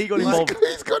 So even he got involved.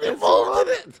 He's got involved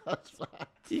in it. That's right.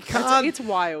 You can't It's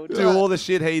wild. do all the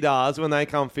shit he does when they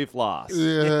come fifth last.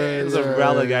 It was a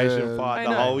relegation fight I the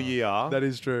know. whole year. That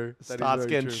is true. That is Starts very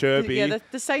getting true. chirpy. Yeah,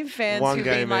 the same fans One who've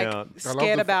been game like out. I love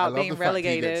scared I about love being the fact he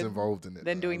gets relegated. involved in it.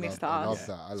 than though. doing I this love, to I love us.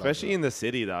 that. I love Especially that. in the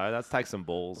city, though. That takes some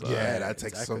balls. Though. Yeah, that takes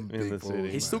Exactly. some In big the balls.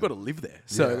 city. He's still man. got to live there.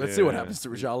 So let's see what happens to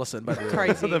Richarlison. But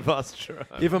Crazy. the bus driver.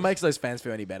 if it makes those fans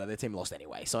feel any better, their team lost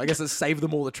anyway. So I guess it's saved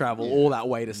them all the travel, all that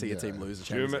way to see a team lose.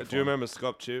 Do you remember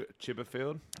Scott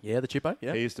Chipperfield? Yeah, the Chippo.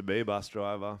 Yeah. He used to be a bus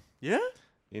driver Yeah.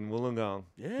 in Wollongong.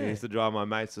 Yeah. He used to drive my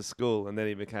mates to school, and then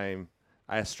he became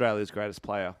Australia's greatest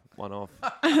player. One off.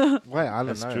 Wait, I don't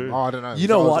That's know. true. Oh, I don't know. You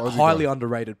know what? Aussie Highly guy.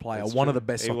 underrated player. That's One of true. the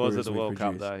best. He was Socceroos at the we've World Cup,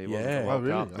 produced. though. He was yeah. at the Oh, World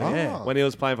really? Cup. Yeah. When he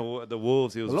was playing for the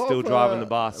Wolves, he was A lot still of, driving the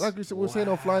bus. Like we were saying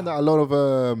offline, that a lot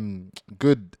of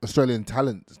good Australian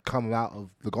talent come out of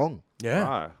the Gong. Yeah.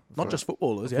 Right. Not just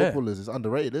footballers. Yeah. Footballers is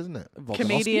underrated, isn't it? Volkanovski.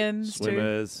 Comedians too.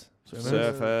 Swimmers.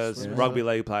 surfers, rugby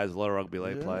league players, a lot of rugby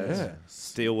league players,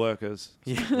 steel workers.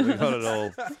 Yeah. We got it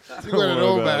all. You got it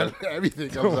all, man. Everything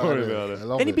comes out of about it. it. I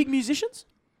love Any it. big musicians?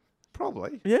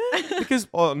 Probably. Yeah, because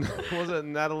Was it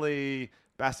Natalie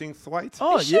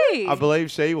Bassingthwaite? Is she? I believe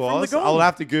she was. Gong. I'll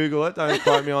have to Google it. Don't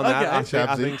quote me on that. Okay.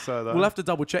 I think so, though. we'll have to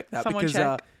double check that Someone because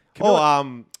check.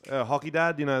 Camilla- Hockey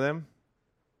Dad, you know them?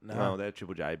 No. No, they're a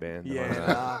Triple J band.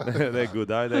 Yeah. They're good,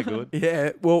 though. They're good.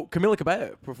 Yeah, well, Camilla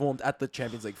Cabello performed at the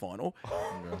Champions League final.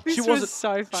 This She was wasn't-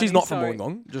 so funny. She's not from sorry.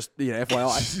 Wollongong, just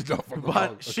FYI. She's not from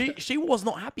But Wollongong. she was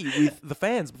not happy with the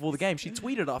fans before the game. She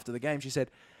tweeted after the game. She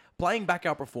said, "Playing back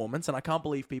our performance, and I can't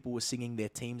believe people were singing their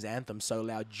team's anthem so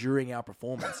loud during our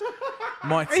performance.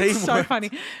 My team It's so worked-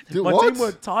 funny. My What? team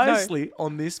worked tirelessly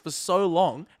on this for so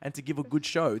long, and to give a good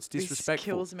show, it's This disrespectful."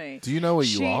 kills me. Do you know where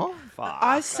you She- are?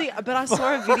 I see, but I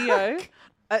saw a video,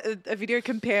 a video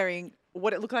comparing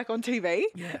what it looked like on TV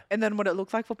and then what it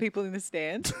looked like for people in the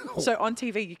stands. So on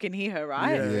TV, you can hear her,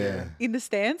 right? Yeah. In the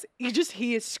stands, you just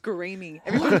hear screaming.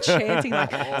 Everybody chanting,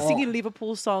 like singing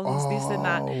Liverpool songs, this and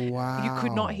that. wow. You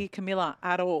could not hear Camilla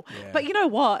at all. But you know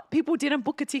what? People didn't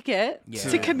book a ticket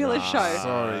to Camilla's show.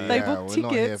 Sorry, They yeah, booked we're tickets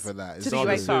not here for that. to It's the not UEFA.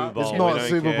 the Super Bowl. It's We not don't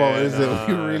Super Bowl, care, is it?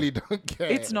 We no. really don't care.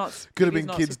 It's not. Could have it is been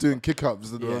not kids Super- doing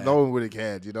kick-ups. No one would have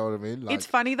cared. You know what I mean? Like, It's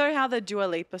funny though how the Dua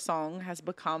Lipa song has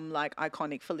become like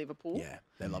iconic for Liverpool. Yeah,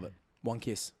 they love it. One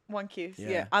kiss. One kiss. Yeah.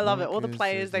 Yeah. I love it. All the kiss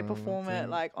players is they one perform it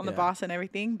like on the Yeah. bus and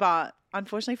everything. But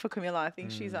unfortunately for Camilla, I think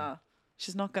she's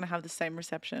not gonna have the same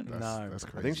reception. No. that's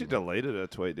crazy. I think she deleted her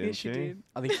tweet, didn't Yeah, she did.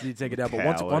 I think she did take it down,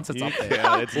 but once it's up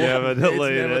there. It's never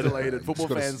deleted. It's never deleted. Football Just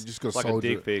gotta- fans. just got It's like a soldier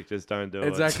dick it. pic, just don't do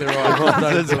Exactly it. right.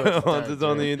 Don't do it. Once it's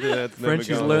on the internet, it's never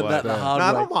Frenchy's going learned away. that the hard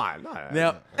No, way. not mine.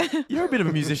 No. Now, you're a bit of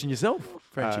a musician yourself,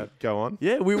 Frenchy. Go on.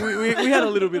 Yeah, we had a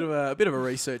little bit of a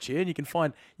research here, and you can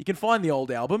find the old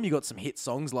album. You got some hit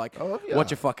songs like "What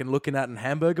You Fucking Looking At" and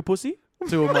 "Hamburger Pussy."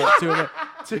 Two of my.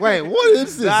 Wait, what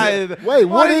is this? Wait, Why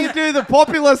what do is? you do the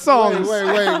popular songs?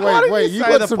 Wait. You say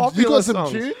got the some popular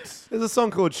songs? tunes? There's a song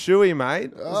called Shuey,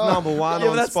 mate. It was number one Yeah,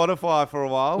 on but that's- Spotify for a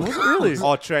while. Was it really?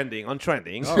 Oh, trending.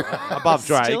 Above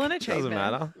Drake. Still an Doesn't achievement.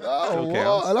 matter. Oh, Still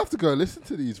well, counts. I'll have to go listen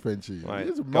to these, Frenchy. Wait,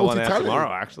 He's a go on out multi-talented.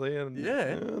 tomorrow, actually. And,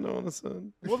 Yeah. I don't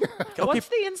understand. What's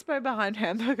the inspo behind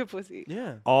Hamburger Pussy?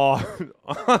 Yeah. Oh,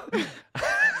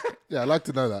 Yeah, I'd like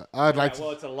to know that. I'd like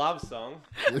well, it's a love song.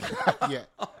 to.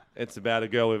 Yeah. It's about a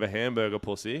girl with a hamburger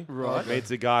pussy. Right.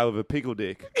 Meets a guy with a pickle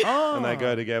dick. Oh. And they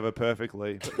go together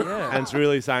perfectly. Yeah. And it's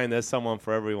really saying there's someone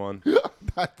for everyone.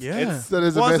 Yeah. So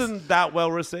there's a mess. Wasn't that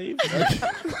well received?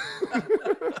 I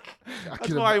That's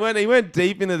can why he went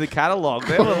deep into the catalogue.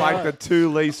 They were like the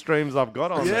two least streams I've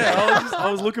got on there. Yeah,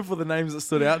 I was looking for the names that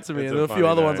stood out to me, It's and a there were a few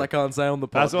funny other ones name. I can't say on the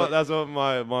pod. That's what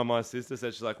my sister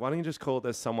said. She's like, why don't you just call it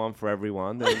 "There's Someone for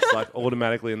Everyone"? Then it's like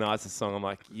automatically a nicer song. I'm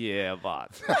like, yeah, but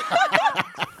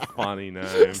funny name.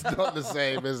 It's not the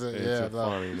same, is it? It's Yeah. a No.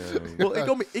 funny name. Well,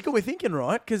 it got me thinking,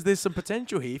 right? Because there's some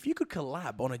potential here. If you could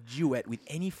collab on a duet with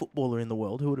any footballer in the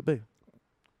world, who would it be?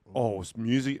 Oh,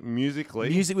 musically.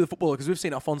 Music with a footballer, because we've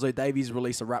seen Alphonso Davies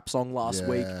release a rap song last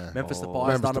week. Memphis Depay's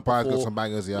Memphis done it Depay's before. got some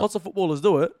bangers, yeah. Lots of footballers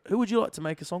do it. Who would you like to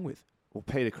make a song with? Well,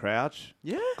 Peter Crouch.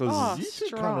 Yeah. Because Oh,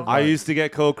 strong. I used to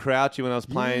get called Crouchy when I was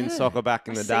playing soccer back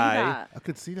in the See day. that. I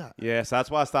could see that. Yeah, so that's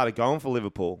why I started going for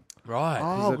Liverpool. Right.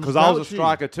 Oh, Because I was a Crouchy.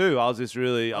 striker too. I was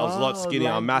a lot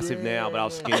skinnier. I'm massive now, but I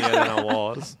was skinnier than I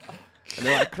was. And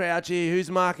they're like, Crouchy,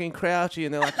 who's marking Crouchy?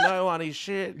 And they're like, no one, he's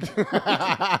shit.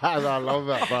 I love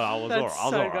that. But I was That's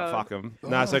all so right. good. Fuck him.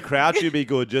 No, so Crouchy would be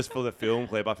good just for the film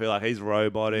clip. I feel like he's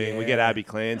roboting. We get Abby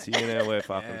Clancy in there. We're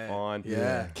fucking fine.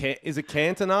 Yeah. Is it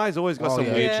Cantona? He's always got some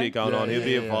yeah. weird Yeah. shit going on. He'll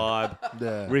be a vibe.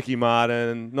 Yeah. Ricky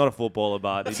Martin, not a footballer,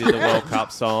 but he did the World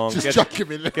Cup song. Just Get, chuck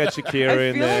him in there. get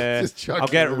Shakira in feel like there. just chuck I'll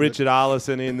get him in Richard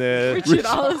Allison in there. Richard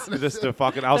Allison. Just to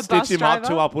fucking, I'll The stitch bus him up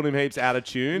driver? too. I'll put him heaps out of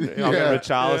tune. I'll get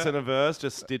Rich Allison a verse,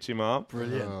 just stitch him up.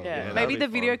 Brilliant. Yeah, that'd maybe be the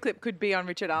video fun. clip could be on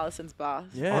Richard Allison's bus.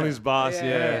 Yeah. On his bus, Yeah.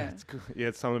 yeah. Yeah. It's,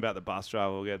 it's something about the bus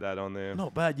driver. We'll get that on there.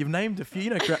 Not bad. You've named a few. You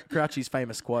know, Crouchy's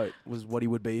famous quote was what he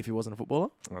would be if he wasn't a footballer.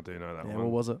 I do know that Yeah, one.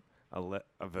 what was it?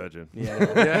 A virgin. Yeah.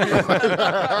 yeah.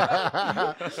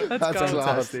 That's That's good.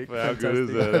 Fantastic. How good is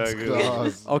Fantastic. that? That's How good is that?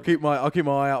 class. I'll keep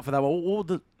my eye out for that one. What would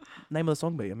the name of the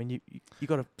song be? I mean, you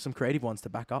got some creative ones to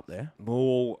back up there.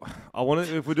 Well, I want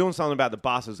to. If we're doing something about the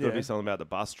bus, it's got to Yeah. be something about the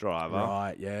bus driver.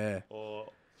 Right. Yeah.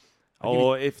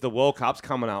 Or if the World Cup's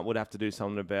coming up, we'd have to do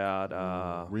something about.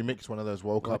 Remix one of those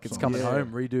World Cup Like it's songs. coming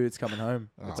home. Redo. It's coming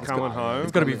home. It's coming home.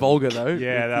 It's got to be vulgar though.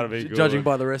 Yeah, that'll be good. Judging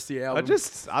by the rest of your album.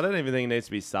 I don't even think it needs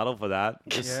to be subtle for that.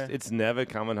 It's never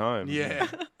coming home. Yeah.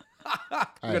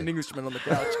 We've got an Englishman on the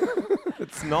couch.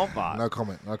 It's not bad. No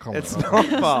comment. No comment. It's no not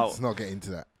comment. bad. Let's not get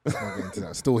into that. Let's not get into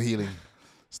that. Still healing.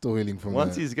 Still healing from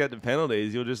Once that. you get the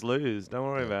penalties, you'll just lose. Don't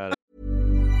worry about it.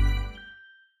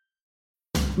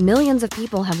 Millions of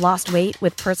people have lost weight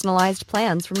with personalized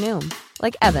plans from Noom.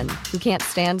 Like Evan, who can't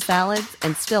stand salads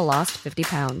and still lost 50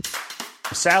 pounds.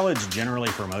 Salads generally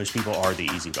for most people are the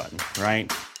easy button,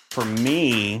 right? For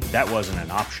me, that wasn't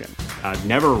an option. I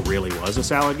never really was a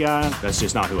salad guy. That's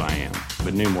just not who I am.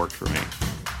 But Noom worked for me.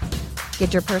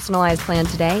 Get your personalized plan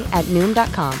today at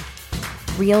Noom.com.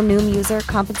 Real Noom user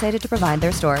compensated to provide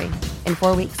their story. In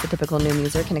 4 weeks, the typical Noom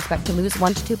user can expect to lose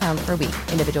 1 to 2 pounds per week.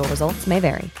 Individual results may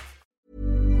vary.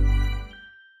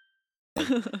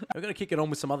 We're going to kick it on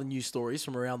with some other news stories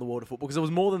from around the world of football because there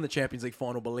was more than the Champions League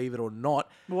final, believe it or not.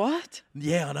 What?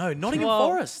 Yeah, I know. Nottingham Whoa.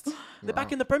 Forest. They're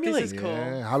back in the Premier League. This is cool.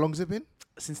 Yeah. How long has it been?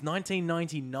 Since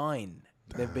 1999.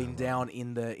 They've been down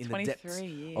in the depths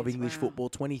years, of English wow. football,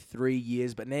 23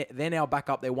 years. But they're now back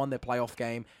up. They won their playoff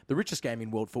game, the richest game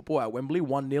in world football at Wembley,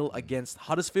 1-0 against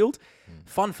Huddersfield.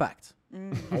 Fun fact.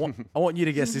 I want you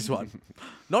to guess this one.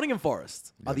 Nottingham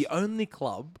Forest are the only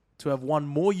club to have won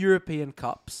more European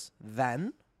Cups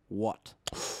than what?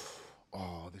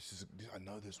 Oh, I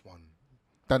know this one.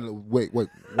 Wait. Wait,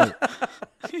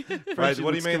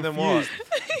 what do you mean then what?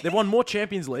 They've won more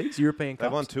Champions Leagues, European Cups.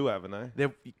 They've won 2, haven't they?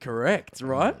 They're correct,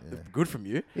 right? Good from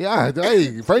you. Yeah,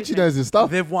 hey, Frenchy knows his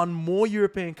stuff. They've won more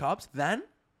European Cups than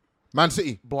Man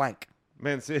City. blank.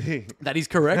 Man City. That is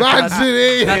correct. Man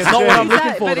City. That's not what I'm Is looking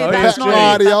that- for, but though. that's not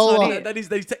it. That's not it. That is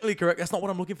technically correct. That's not what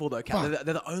I'm looking for, though, Kat.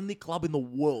 They're the only club in the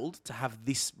world to have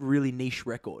this really niche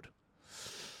record.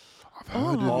 I've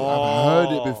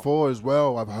heard it before as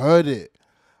well. I've heard it.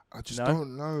 I just No?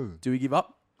 don't know. Do we give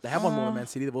up? They have won more than Man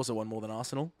City. They've also won more than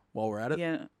Arsenal while we're at it.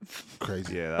 Yeah.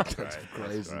 Crazy. Yeah, that's great.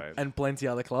 crazy. That's great. And plenty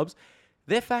other clubs.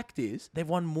 Their fact is they've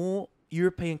won more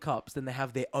European Cups than they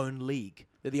have their own league.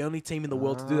 They're the only team in the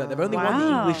world to do that. They've only won the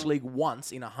Wow. English League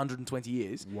once in 120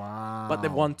 years. Wow. But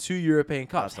they've won 2 European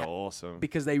Cups. That's awesome.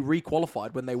 Because they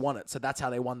re-qualified when they won it. So that's how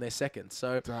they won their second.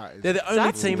 So That is they're the only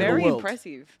That's team in the very world.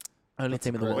 impressive. Only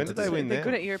team in the world. When to did do they that. win They're now?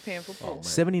 good at European football.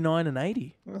 79 and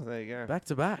 80. Oh, there you go. Back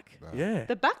to back. Yeah.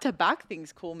 The back-to-back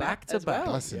thing's cool, man. Back to as back.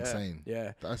 well. That's insane.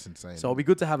 Yeah. That's insane. So it'll be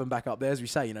good to have them back up there. As we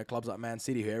say, clubs like Man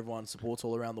City, who everyone supports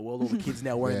all around the world, all the kids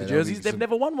now wearing the there'll be jerseys, they've some-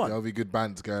 never won one. There'll be good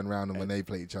bands going around when they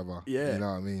play each other. Yeah. You know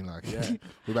what I mean? Like, Yeah.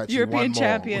 we've actually European won more.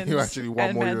 champions We've actually won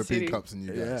and more Man European City. Cups than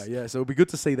you Yeah, guys. yeah. So it'll be good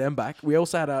to see them back. We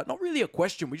also had not really a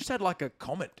question. We just had like a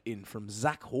comment in from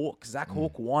Zach Hawke. Zach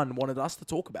Hawke wanted us to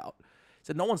talk about.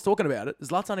 Said no one's talking about it.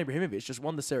 Zlatan Ibrahimovic just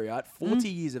won the Serie A at 40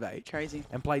 years of age. Crazy.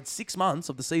 And played 6 months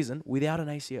of the season without an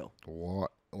ACL.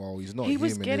 What? Well, he's not He human,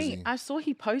 was getting. is he? I saw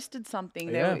he posted something.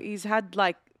 Yeah. He's had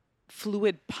like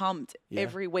fluid pumped Yeah.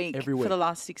 every week Every for week. the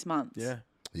last 6 months. Yeah.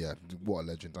 Yeah, what a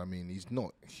legend. I mean, he's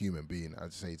not a human being.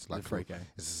 I'd say it's like freak, eh?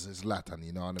 it's Zlatan,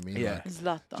 you know what I mean? Yeah. Like,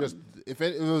 Zlatan. just if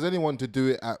there was anyone to do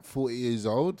it at 40 years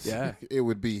old, Yeah. it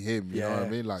would be him. You know what I Yeah.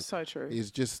 mean? Like, So true.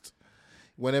 He's just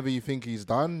whenever you think he's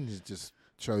done, he just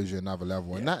shows you another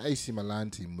level. And that AC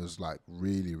Milan team was like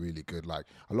really, really good. Like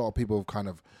a lot of people have kind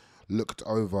of looked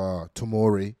over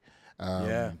Tomori.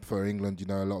 For England,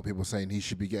 a lot of people saying he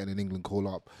should be getting an England call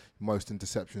up. Most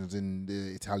interceptions in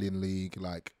the Italian league,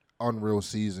 like unreal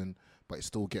season, but he's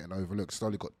still getting overlooked.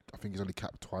 I think he's only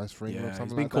capped twice for England. Yeah. or He's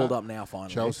something been like called that. up now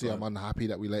finally. Chelsea, so- I'm unhappy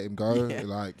that we let him go. Yeah.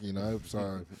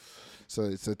 So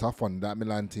it's a tough one. That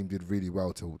Milan team did really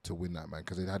well to win that, man,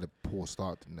 because they had a poor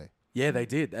start, didn't they? Yeah, they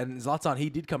did. And Zlatan, he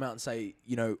did come out and say,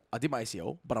 I did my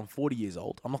ACL, but I'm 40 years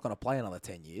old. I'm not going to play another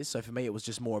 10 years. So for me, it was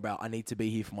just more about I need to be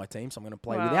here for my team, so I'm going to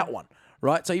play without one.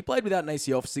 Right? So he played without an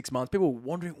ACL for 6 months. People were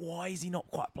wondering, why is he not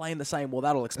quite playing the same? Well,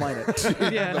 that'll explain it.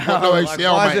 yeah. No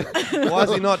ACL, mate. Why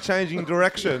is he not changing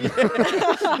direction?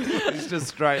 He's just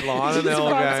straight line in the whole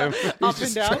game. Up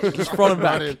and down. Just front and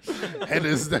back. Running.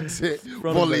 Headers, that's it. and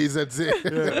Volleys, that's it.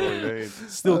 That's all he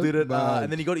needs. Still did it. mad.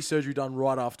 And then he got his surgery done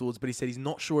right afterwards, but he said he's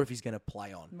not sure if he's going to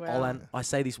play on. Wow. Olan, I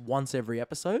say this once every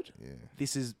episode. Yeah.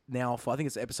 This is now, I think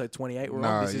it's episode 28 we're No,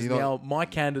 on. This is you're now my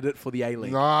candidate for the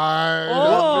A-League. No.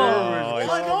 Oh,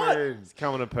 Why not? He's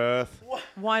coming to Perth.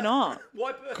 Why not?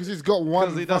 Why Because he's got one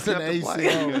Because he doesn't fucking have to play. He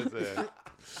ACL. goes there.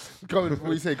 What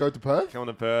do you say? Go to Perth? Coming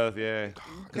to Perth, yeah.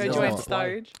 Go You know join what?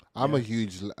 Stoge. I'm a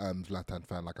huge Zlatan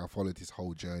fan. Like I followed his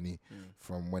whole journey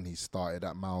from when he started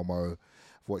at Malmo.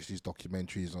 I've watched his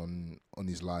documentaries on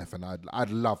his life, and I'd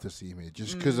love to see him here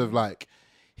just because of like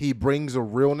he brings a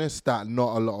realness that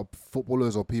not a lot of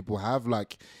footballers or people have.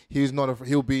 Like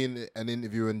he'll be in an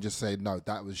interview and just say, no,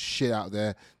 that was shit out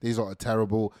there. These lot are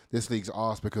terrible. This league's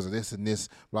arse because of this and this,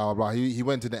 blah, blah, blah. He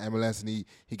went to the MLS and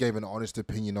he gave an honest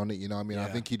opinion on it. You know what I mean? I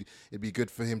think it'd be good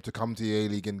for him to come to the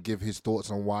A-League and give his thoughts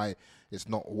on why it's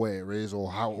not where it is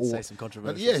or how. He'd say some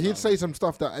controversial Yeah, he'd stuff. say some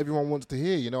stuff that everyone wants to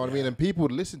hear. You know what I mean? And people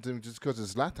would listen to him just because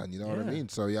it's Zlatan. You know what I mean?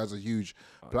 So he has a huge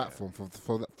platform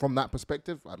from that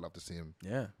perspective. I'd love to see him.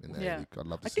 Yeah. In the A-League. I'd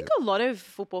love to I see think it. a lot of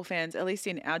football fans, at least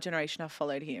in our generation, have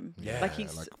followed him. Yeah, like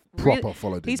he's like proper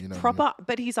followed him, He's you know what I proper,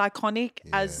 but he's iconic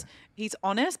as he's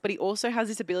honest, but he also has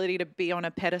this ability to be on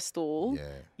a pedestal. Yeah.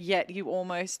 Yet you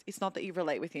almost, it's not that you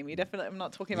relate with him. You definitely, I'm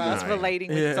not talking about us relating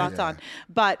with Zlatan,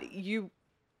 but you,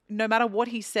 no matter what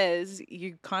he says,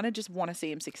 you kind of just want to see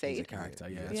him succeed. He's a character,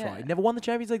 that's right. He never won the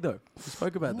Champions League, though. We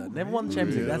spoke about that. Never won the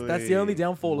Champions League. That's the only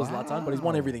downfall of Zlatan, but he's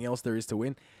won everything else there is to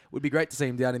win. Would be great to see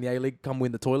him down in the A-League, come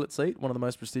win the toilet seat, one of the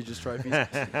most prestigious trophies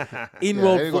in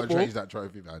world got to football. change that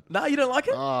trophy, man. No, you don't like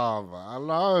it? Oh, man,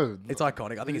 no. It's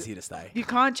iconic. I think it's here to stay. You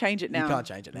can't change it now. You can't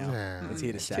change it now. Yeah. It's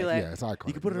here to stay. too late. Yeah, it's iconic.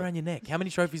 You can put it around your neck. How many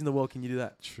trophies in the world can you do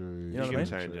that? True. You know You what I can mean?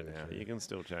 change it now. You can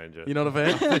still change it. You're not a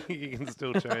fan? You can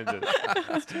still change it.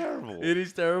 It's terrible. It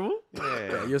is terrible.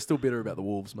 Yeah. You're still bitter about the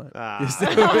Wolves, mate. Ah. You're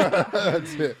still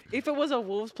That's it. If it was a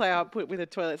Wolves player put with a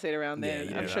toilet seat around there,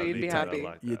 Yeah, I'm sure that'd you'd be kinda happy.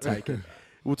 like you that. take it.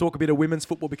 We'll talk a bit of women's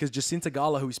football because Jacinta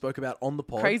Gala, who we spoke about on the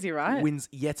pod, Crazy, right? wins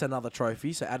yet another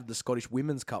trophy. So added the Scottish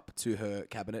Women's Cup to her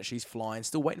cabinet. She's flying.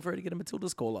 Still waiting for her to get a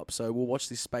Matilda's call up. So we'll watch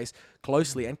this space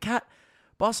closely. And Kat,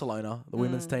 Barcelona, the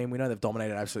women's team, we know they've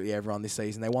dominated absolutely everyone this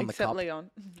season. They won the Except cup.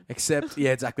 Leon.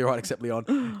 Except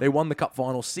Leon. They won the cup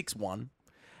final 6-1.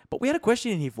 But we had a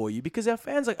question in here for you because our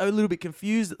fans are a little bit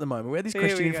confused at the moment. We had this Here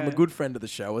question we in from go. a good friend of the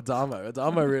show, Adamo.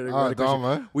 Adamo really a question.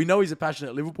 Adamo. We know he's a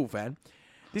passionate Liverpool fan.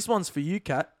 This one's for you,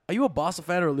 Kat. Are you a Barca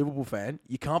fan or a Liverpool fan?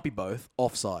 You can't be both.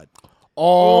 Offside.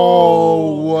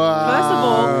 Oh, wow. First of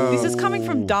all, this is coming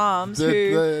from Dams,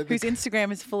 The- whose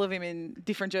Instagram is full of him in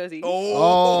different jerseys.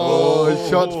 Oh,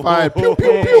 shots fired. Pew,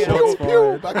 pew, pew, Shots pew,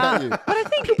 pew. fired. Back at you. But I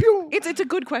think it's a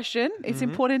good question. It's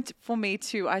important for me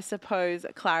to, I suppose,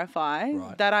 clarify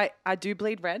Right. that I do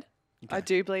bleed red. I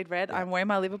do bleed red. I'm wearing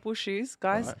my Liverpool shoes,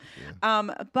 guys.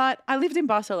 Right. But I lived in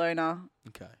Barcelona.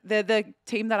 Okay. They're the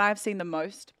team that I've seen the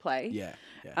most play. Yeah.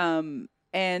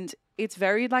 And it's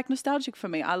very nostalgic for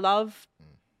me. I love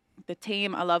the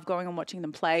team. I love going and watching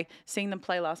them play. Seeing them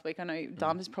play last week. I know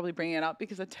Dams is probably bringing it up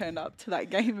because I turned up to that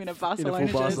game in a Barcelona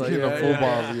full Barca, jersey. In a full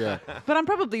bar, yeah. But I'm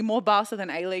probably more Barca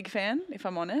than A-League fan, if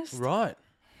I'm honest. Right.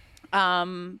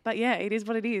 But yeah, it is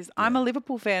what it is. I'm a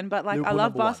Liverpool fan, but I Liverpool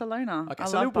love number one. Barcelona. Okay, I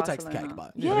so love Liverpool takes Barcelona. the cake, but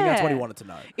I think that's what he wanted to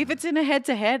know. If it's in a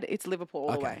head-to-head, it's Liverpool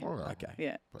all the way. Okay.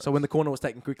 Yeah. So when the corner was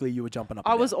taken quickly, you were jumping up.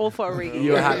 I and was down. all for Origi.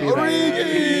 You were happy about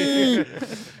it.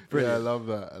 Yeah, I love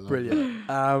that. I love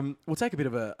Brilliant. We'll take a bit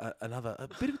of a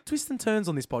bit of twists and turns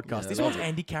on this podcast. Yeah, This I one's love it.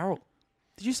 Andy Carroll.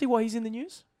 Did you see why he's in the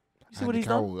news? You see what Andy he's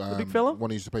Carroll, done? The big fella? One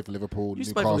who used to play for Liverpool, Used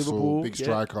to play for Newcastle, Liverpool. big yeah,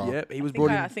 striker. Yeah, he was I brought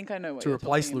think in I think I know what to you're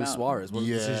replace talking Luis about. Suarez. What a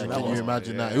Yeah, decision that can you was.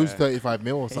 imagine that? It was 35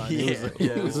 mil or something. Yeah,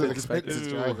 It was yeah, an expensive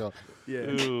striker. Yeah,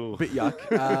 Ooh. bit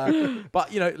yuck.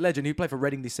 But, legend. He played for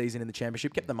Reading this season in the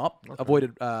Championship, kept them up,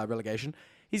 avoided relegation.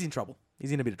 He's in trouble.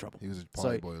 He's in a bit of trouble. He was a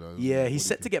party boy, though. Yeah, What he's do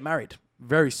set you to get married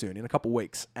very soon, in a couple of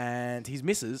weeks. And his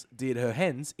missus did her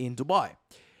hens in Dubai.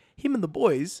 Him and the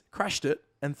boys crashed it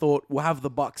and thought, we'll have the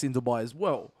bucks in Dubai as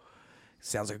well.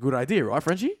 Sounds like a good idea, right,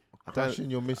 Frenchy? Crashing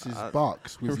your missus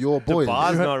bucks with your boys.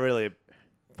 Dubai's not really a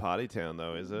party town,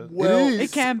 though, is it? Well,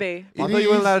 It can be. I thought you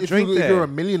weren't allowed to drink If there. you're a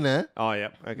millionaire. Oh, yeah.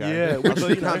 Okay. Yeah, I which, thought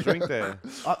you can't drink there.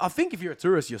 I think if you're a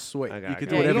tourist, you're sweet. Okay, you could okay.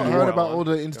 do Yeah, whatever You you you not want. heard about all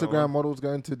the Go Instagram on. models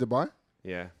going to Dubai?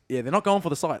 Yeah. Yeah, they're not going for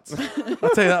the sights. I'll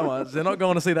tell you that much. They're not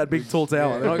going to see that big tall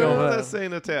tower. They're not going for They're that.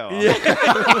 seeing a tower.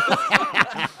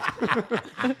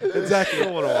 Exactly.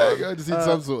 Sort of They're one. going to see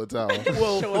some sort of tower.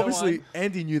 Well, Shorter obviously, one.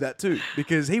 Andy knew that too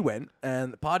because he went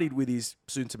and partied with his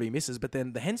soon-to-be missus. But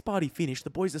then the hens party finished. The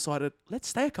boys decided, let's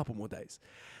stay a couple more days.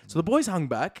 So the boys hung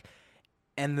back,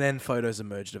 and then photos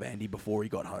emerged of Andy before he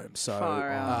got home. So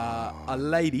Far a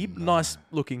lady,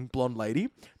 nice-looking blonde lady,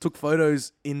 took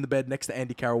photos in the bed next to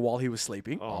Andy Carroll while he was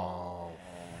sleeping.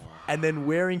 And then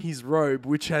wearing his robe,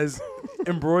 which has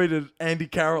embroidered Andy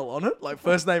Carroll on it, like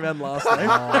first name and last name.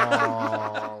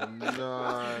 Oh,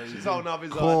 no. She's holding up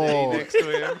his Cool. ID next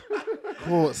to him.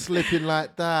 Caught slipping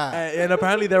like that. And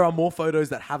apparently there are more photos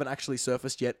that haven't actually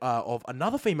surfaced yet of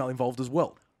another female involved as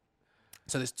well.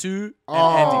 So there's two.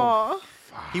 And Andy.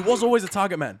 He was always a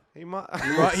target man. He might.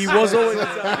 Right? He was always a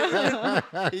target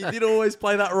man. He did always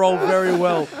play that role very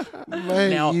well. Mate,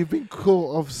 Now- you've been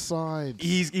caught offside.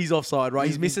 He's offside, right?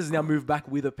 His missus now moved back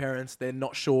with her parents. They're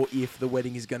not sure if the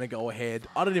wedding is going to go ahead.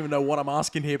 I don't even know what I'm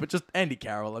asking here, but just Andy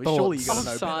Carroll. I mean, surely you got to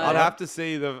know Offside. better. I'd have to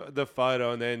see the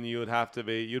photo, and then you'd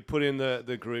put in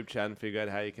the group chat and figure out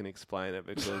how you can explain it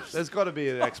because there's got to be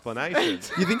an explanation.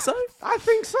 You think so? I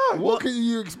think so. What can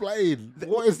you explain?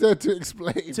 What is there to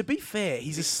explain? To be fair,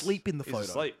 he's asleep in the He's photo.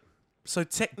 asleep. So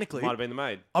technically, Might have been the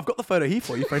maid. I've got the photo here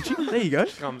for you, Frenchy. There you go.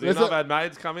 Comes in. I've had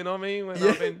maids come in on me when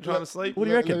I've been trying to sleep. What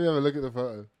do you reckon? Let me have a look at the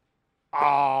photo.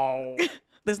 Oh.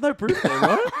 There's no proof there,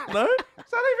 right? No?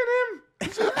 Is that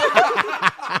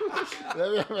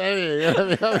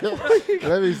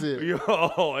Let me see it. even him?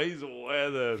 Oh, he's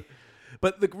weathered.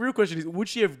 But the real question is, would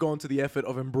she have gone to the effort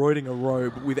of embroidering a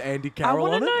robe with Andy I Carroll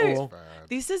want on to it? know. Or?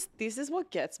 This is what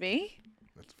gets me.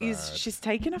 Is bad. she's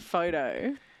taken a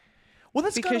photo Well,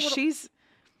 that's because kind of she's.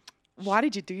 Why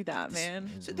did you do that, man?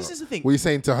 So this is the thing. What are you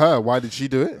saying to her? Why did she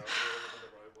do it?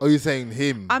 Or are you saying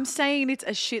him? I'm saying it's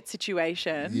a shit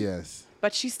situation. Yes.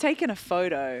 But she's taken a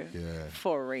photo Yeah.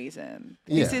 for a reason.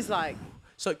 Yeah. This is like.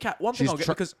 So, Kat, one thing I'll get,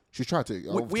 because she's tried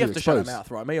to. we have to shut our mouth,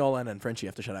 right? Me, Olan, and Frenchy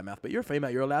have to shut our mouth. But you're a female.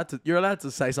 You're allowed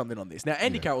to say something on this. Now,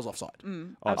 Andy Carroll's offside.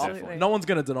 Absolutely. No one's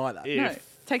going to deny that. No,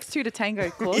 takes two to tango,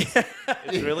 Claude.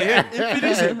 It's really him. If it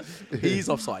is him, he's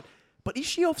offside. But is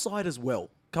she offside as well?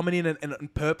 Coming in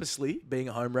and purposely being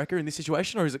a home wrecker in this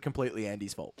situation, or is it completely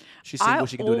Andy's fault? She's single,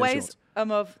 she can do it as she always wants.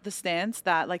 am of the stance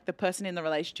that like the person in the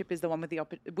relationship is the one with the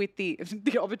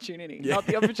the opportunity, not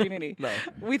the opportunity, No.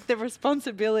 with the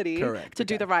responsibility Correct, to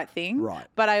do okay. the right thing. Right.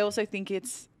 But I also think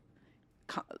it's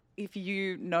if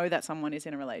you know that someone is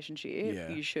in a relationship, Yeah.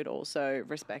 you should also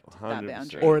respect that 100%.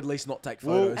 boundary. Or at least not take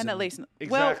photos. and at least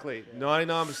Exactly.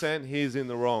 99% he's in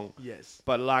the wrong. Yes.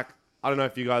 But like, I don't know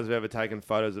if you guys have ever taken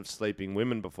photos of sleeping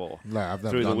women before. No, I've never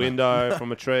Through the done that. window,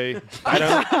 from a tree. They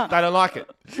don't like it.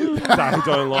 They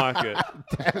don't like it.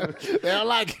 They don't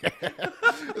like it.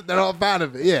 They're not a fan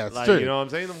of it. Yeah, it's Like, true. you know what I'm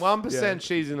saying? 1% Yeah.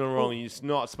 she's in the wrong. You're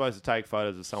not supposed to take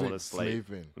photos of someone asleep.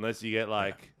 Sleeping. Unless you get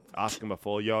like, ask them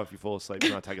before, yo, if you fall asleep,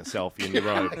 can I take a selfie in your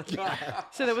robe?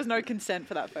 so there was no consent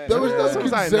for that photo. There was no That's what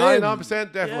I'm saying. consent.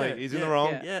 99% definitely. Yeah, He's in yeah, the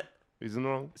wrong. Yeah. He's in the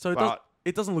wrong. So But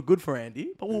it doesn't look good for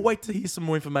Andy, but we'll wait to hear some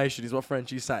more information, is what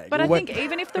Frenchy's saying. But We'll I wait- think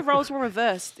even if the roles were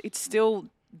reversed, it's still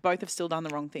both have still done the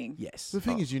wrong thing. Yes. The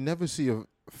thing is, you never see a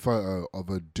photo of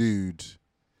a dude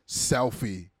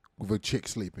selfie with a chick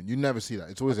sleeping. You never see that.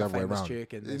 It's always Like a the other way famous around.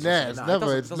 chick and it's Yeah, just- it's no, it never.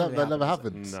 doesn't- It's doesn't never. really That never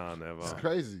happen, happens. no, never. It's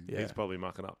crazy. Yeah. He's probably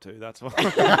mucking up too. That's why.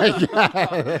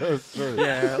 That's true.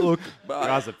 Yeah, look.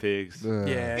 Guys are pigs.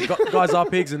 Yeah, guys are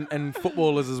pigs and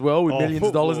footballers as well with Oh, millions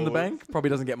of dollars in the footballers. bank. Probably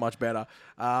doesn't get much better.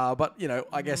 But, you know,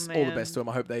 I guess all the Man. best to them.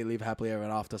 I hope they live happily ever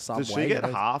after some Does way. she get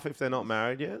you know. half if they're not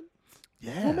married yet?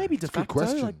 Yeah. Well, maybe de That's a good facto,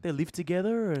 question. like they live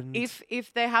together and... If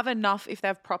they have enough, if they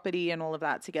have property and all of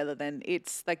that together, then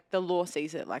it's like the law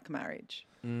sees it like marriage.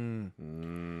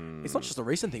 It's not just a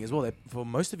recent thing as well. For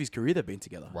most of his career, they've been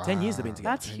together. 10 years they've been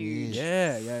together. That's huge.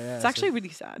 Yeah. It's actually really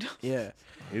sad. Yeah.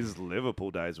 His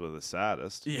Liverpool days were the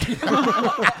saddest. Yeah.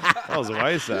 That was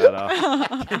way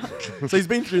sadder. So he's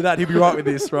been through that. He'll be right with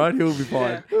this, right? He'll be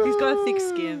fine. He's got a thick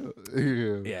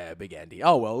skin. Yeah, big Andy.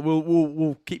 Oh well,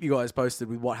 we'll keep you guys posted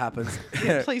with what happens.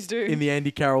 Please do. In the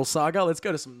Andy Carroll saga. Let's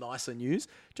go to some nicer news.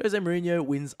 Jose Mourinho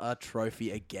wins a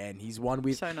trophy again. He's won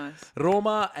with So nice.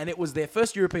 Roma, and it was their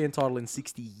first European title in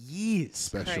 60 years.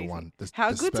 Special Crazy. one.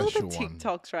 How the good's all the special one.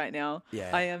 TikToks right now? Yeah.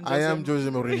 I am. I am Jose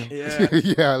Mourinho.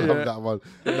 Yeah. Yeah, I love Yeah. that one.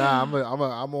 Nah,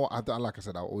 I'm all, like I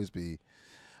said, I'll always be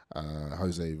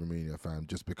Jose Mourinho fan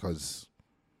just because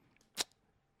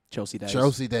Chelsea days.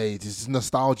 Chelsea days. It's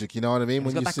nostalgic. You know what I mean?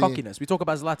 He's got that cockiness. We talk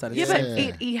about Zlatan. Yeah,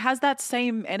 Yeah. but he has that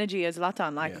same energy as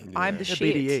Zlatan. Like I'm the The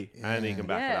shit. BDE. And he can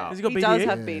back it Yeah, up. Has he got does BDE?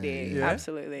 have BDE. Yeah.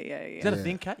 Absolutely. Yeah, Is that yeah. a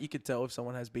thing, Kat? You could tell if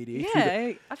someone has BDE.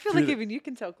 Yeah, I feel like the- even you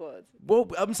can tell, Claude. Well,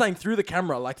 I'm saying through the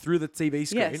camera, like through the TV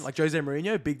screen, Yes. like Jose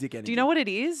Mourinho, big dick energy. Do you know what it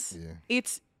is? Yeah.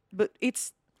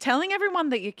 It's telling everyone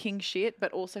that you're king shit,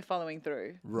 but also following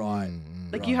through. Right.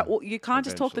 Like you can't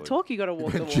just talk the Eventually. talk. You got to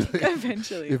walk the walk.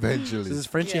 Eventually. Eventually. So does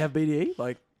Frenchy Yeah. have BDE?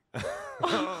 Like,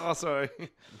 Oh, sorry.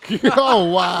 Oh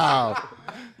wow!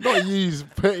 Not you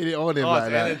putting it on him Oh, like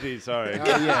it's that. energy. Sorry.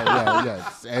 Yeah.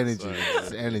 It's energy.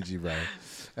 It's energy, bro.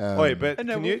 Wait, but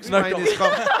No, can you we- explain this?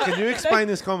 Can you explain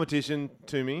this competition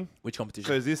to me? which competition?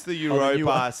 So is this the the new one.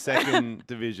 Europa second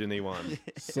division he won?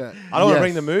 So- I don't want to yes.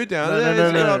 bring the mood down.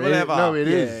 No. Whatever. No, it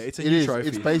Yeah, is. it's a It new is. trophy.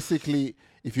 It's basically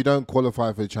if you don't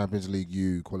qualify for the Champions League,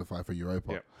 you qualify for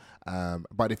Europa. Yep.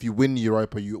 But if you win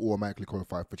Europa, you automatically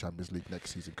qualify for Champions League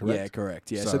next season. Correct? Yeah,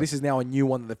 correct. Yeah. So So- this is now a new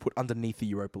one that they've put underneath the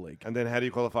Europa League. And then how do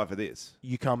you qualify for this?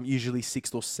 You come usually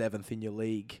 6th or 7th in your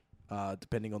league,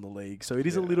 depending on the league. So it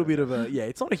is a little bit of a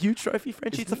it's not a huge trophy,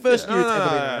 Frenchy. It's the first year it's ever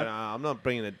been. No, I'm not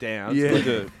bringing it down. Yeah. It's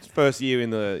good to, first year in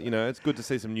the, it's good to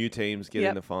see some new teams get Yep.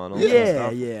 in the final. Yeah, and stuff.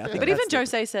 I think But that's even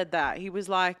Jose said that he was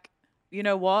like, you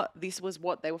know what, this was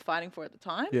what they were fighting for at the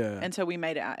time. Yeah. And so we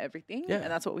made it out everything. Yeah. And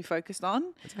that's what we focused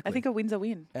on. Exactly. I think a win's a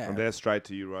win. Yeah. And they're straight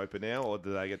to Europa now, or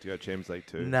do they get to go Champions League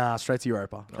too? Nah, straight to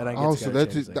Europa. They don't get Oh, to so go they're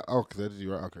to Champions League. they're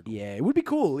Europa. Okay, cool. Yeah, it would be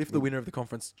cool if the winner of the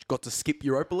conference got to skip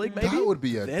Europa League, maybe. That would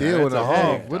be a Then deal and a that's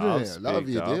half, big wouldn't dubs, it? That would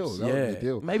big be a deal. dubs. That would be a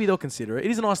deal. Maybe they'll consider it.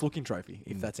 It is a nice looking trophy,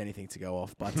 if that's anything to go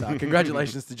off. But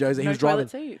congratulations to Jose. He No was driving.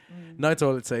 toilet seat. No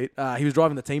toilet seat. He was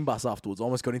driving the team bus afterwards.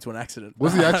 Almost got into an accident.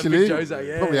 Was he Big actually? Jose,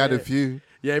 yeah. Probably had yeah. a few.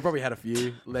 Yeah, he probably had a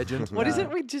few. Legend. What is it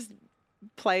with just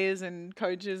players and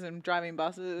coaches and driving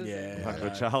buses? Yeah. I Like know.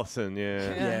 Richarlison,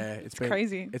 yeah. Yeah, It's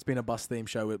crazy. It's been a bus theme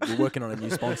show. We're working on a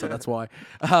new sponsor. That's why.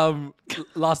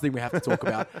 Last thing we have to talk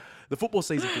about: the football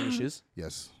season finishes,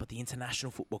 Yes. but the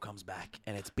international football comes back,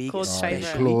 and it's big. Claude's especially-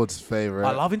 favourite. Claude's favourite.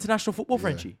 I love international football,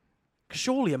 Frenchie. 'Cause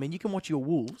surely, I mean, you can watch your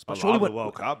Wolves, I but surely love the when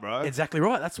World Cup, bro. exactly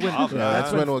right. That's when. Love that.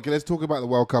 That's when let's talk about the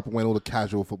World Cup and when all the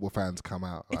casual football fans come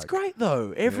out. It's like, great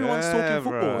though. Everyone's Yeah,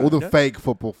 talking bro. football. All the you know? fake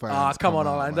football fans. Ah, come on,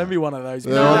 out, Orlando. man. Don't be one of those.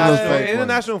 Yeah, guys. all those International, fake ones.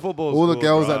 international football. All the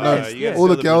girls that know- all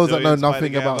the girls that know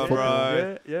nothing about football. football.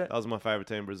 Yeah, yeah. That was my favourite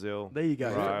team, Brazil. There you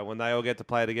go. Bro, when they all get to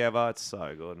play together, it's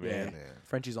so good, Yeah. man.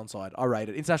 Frenchie's onside. I rate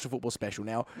it. International football special.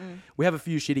 Now, we have a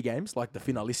few shitty games like the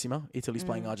Finalissima. Italy's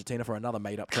playing Argentina for another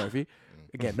made-up trophy.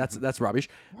 Again, that's rubbish.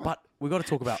 But we've got to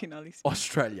talk about Finalissima.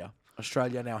 Australia.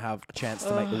 Australia now have a chance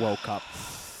to make the World Cup.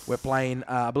 We're playing,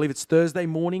 I believe it's Thursday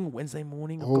morning, Wednesday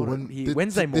morning. I've Oh, got it when- here.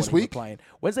 Wednesday morning this we're week? playing.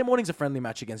 Wednesday morning's a friendly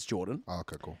match against Jordan. Oh,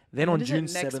 okay, cool. Then When on is June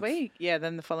it? Next 7th, week? Yeah,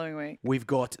 then the following week. we've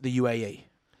got the UAE.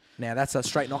 Now, that's a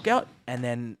straight knockout. And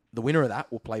then the winner of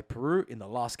that will play Peru in the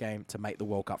last game to make the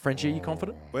World Cup. Frenchie, are you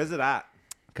confident? Where's it at?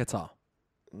 Qatar.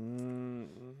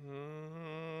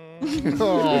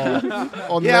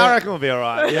 On Yeah, I that, reckon we'll be all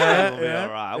right. Yeah, we'll be yeah,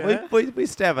 all right. yeah. We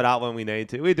step it up when we need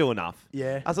to. We do enough.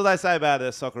 Yeah. That's what they say about the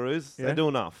Socceroos. Yeah. They do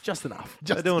enough. Just enough.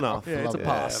 They do enough. Yeah, it's a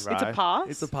pass. bro. It's a pass.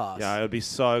 It's a pass. Yeah, it would be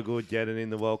so good getting in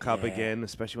the World Cup Yeah. again,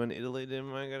 especially when Italy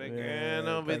didn't make it again.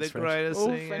 It'll be thanks, the French. greatest Oh,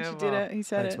 thing Frenchy ever. did it. He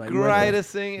said Thanks, it. mate. You went there. Greatest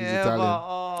thing He's ever.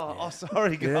 Italian. Oh,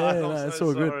 sorry, guys. Yeah, I'm no, so that's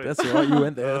all sorry. good. That's all right. You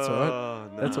went there. That's all right. Oh,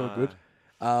 That's all nah.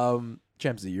 good.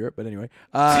 Champions of Europe, but anyway.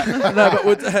 No,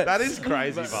 but That is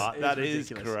crazy, but It that is is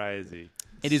ridiculous. crazy.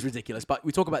 It is ridiculous. But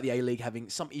we talk about the A-League having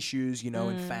some issues, you know,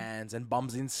 in fans and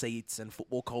bums in seats and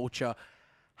football culture.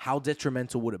 How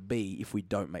detrimental would it be if we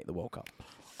don't make the World Cup?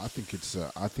 I think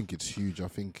it's huge. I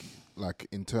think like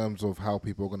in terms of how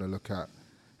people are going to look at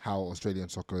how Australian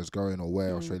soccer is going or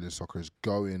where Australian soccer is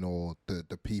going or the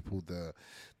people that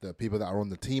are on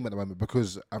the team at the moment.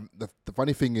 Because the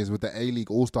funny thing is with the A-League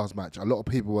All-Stars match, a lot of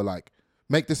people were like,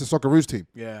 make this a Socceroos team.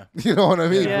 Yeah. You know what I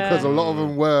mean? Yeah. Because a lot of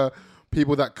them were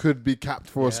people that could be capped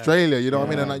for Australia. You know what I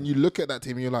mean? Yeah. And like, you look at that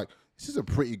team and you're like, this is a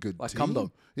pretty good Like team.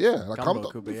 Cumdog. Yeah, like Cumdog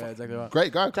Cumdog. could be, yeah, exactly right.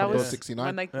 Great guy, That Cumdog was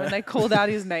 69. when they called out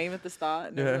his name at the start,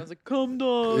 and everyone was like, "Come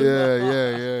dog."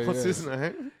 Yeah. What's yeah. his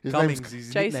name? His Cummings, name's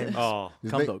his Jason. nickname. Oh,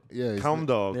 his Cumdog. name- Yeah, his Cum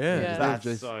Dog. Yeah. Yeah. That's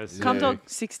Jason. so sick. Come dog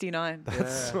 69.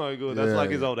 That's so good. That's Yeah. like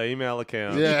his old email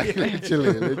account. Yeah,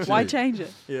 literally. Why change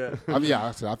it? Yeah.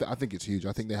 I think it's huge.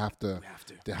 I think they have to. have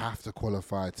to. They have to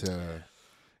qualify to.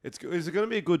 Is it going to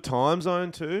be a good time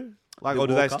zone too? Like, The or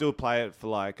do World they Cup? still play it for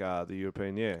like the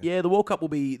European year? Yeah, the World Cup there'll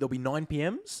be 9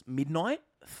 p.m s, midnight,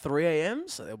 3 a.m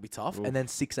s, so they'll be tough, and then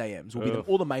 6 a.m s will be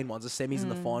all the main ones. The semis and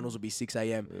the finals will be 6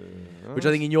 a.m, which I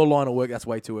think in your line of work that's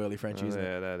way too early, Frenchie, isn't it?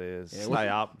 Yeah, that is. Yeah, Stay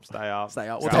up. Stay up. Stay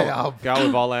up. Go, Stay up. Go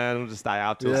with Volan. We'll just stay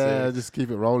up till Yeah, 6. just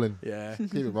keep it rolling. Yeah.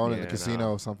 Keep it rolling Yeah, at the casino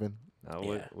no. or something. No,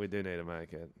 Yeah. we do need to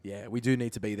make it. Yeah, we do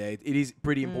need to be there. It is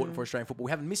pretty important for Australian football.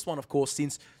 We haven't missed one, of course,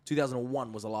 since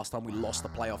 2001 was the last time we lost the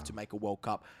playoff to make a World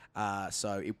Cup.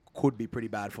 So it could be pretty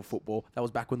bad for football. That was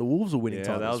back when the Wolves were winning Yeah,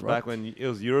 titles, that was right? back when it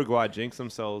was Uruguay jinxed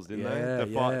themselves, didn't Yeah,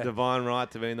 they? yeah. Divine right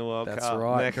to be in the World That's Cup.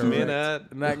 right. Next correct.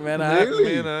 minute. Next minute. Next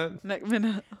minute. Next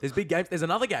minute. There's big games. There's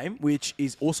another game which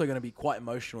is also going to be quite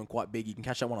emotional and quite big. You can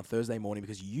catch that one on Thursday morning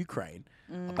because Ukraine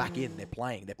are back in. They're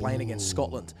playing. They're playing against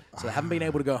Scotland. So they haven't been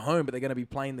able to go home, but they're going to be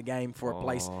playing the game for a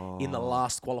place in the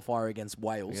last qualifier against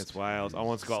Wales. Against Wales. I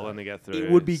want Scotland to get through. It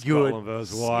would be good. Scotland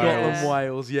versus Wales. Scotland, Yeah.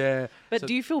 Wales, yeah. But So-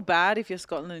 do you feel bad if you're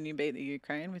Scotland and you beat the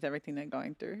Ukraine with everything they're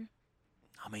going through?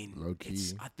 I mean, Low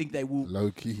key. I think they will Low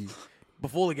key.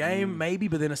 before the game, maybe,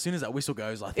 but then as soon as that whistle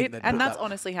goes, I think they'd put That's that-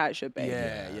 honestly how it should be.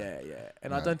 Yeah.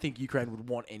 And I don't think Ukraine would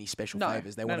want any special No.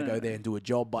 favors. They No, want to no, go no. there and do a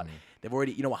job, but they've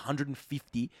already,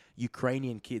 150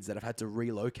 Ukrainian kids that have had to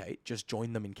relocate just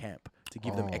join them in camp to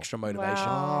give them extra motivation.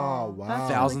 Oh, wow.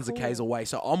 That's Thousands really of Ks cool. away.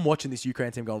 So I'm watching this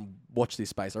Ukraine team going, watch this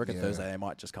space. I reckon Yeah. Thursday they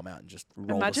might just come out and just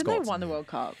roll Imagine the they Scots. won the World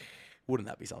Cup. Wouldn't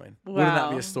that be something? Wow. Wouldn't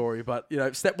that be a story? But,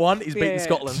 step one is beating Yeah.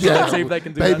 Scotland. So let's see if they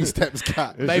can do Baby that. steps,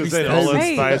 cat. Baby Just in steps. Holland's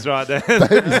Hey. face right there.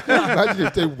 Imagine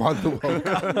if they won the World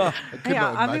Cup. Hey,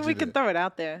 I mean, we could throw it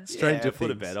out there. Stranger Yeah, put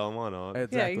a things. bet on, why not?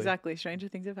 Yeah, exactly. Stranger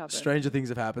things have happened. Stranger things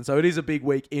have happened. So it is a big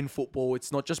week in football.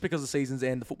 It's not just because the season's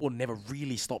end. The football never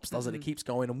really stops, does it? It keeps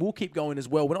going, and we'll keep going as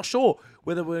well. We're not sure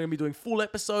whether we're going to be doing full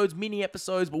episodes, mini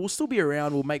episodes, but we'll still be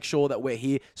around. We'll make sure that we're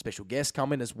here. Special guests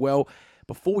coming as well.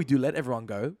 Before we do let everyone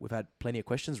go, we've had plenty of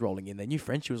questions rolling in. They knew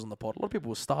Frenchy was on the pod. A lot of people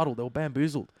were startled. They were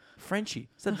bamboozled. Frenchy.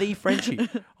 It's the Frenchy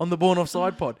on the Born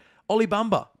Offside pod. Ollie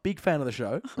Bumba, big fan of the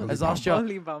show, has asked you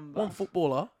Ollie Bumba. one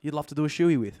footballer you'd love to do a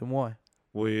shoey with and why.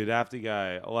 Well, you'd have to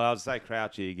go. Well, I'd say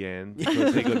Crouchy again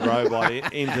because he could robot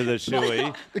it into the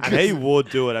shoey, and he would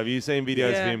do it. Have you seen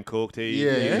videos of him cooked? He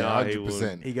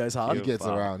 100%. He goes hard. He gets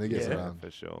fuck. around. He gets Yeah. around.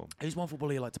 for sure. Who's one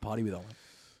footballer you like to party with, Ollie?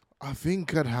 I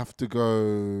think I'd have to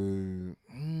go.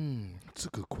 That's a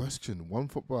good question. One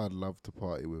footballer I'd love to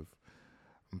party with.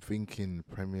 I'm thinking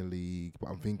Premier League, but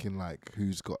I'm thinking like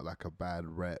who's got like a bad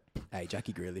rep. Hey,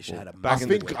 Jackie Grealish had a I massive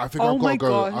think week. I've got Oh to my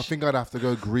go. I gosh. think I'd have to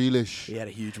go Grealish. He had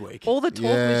a huge week. All the talk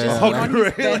was Yeah. just Oh, him on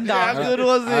his bender. How good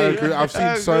was he? I agree. I've seen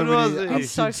How so good was many. he? I've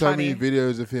He's seen so so many funny.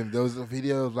 videos of him. There was a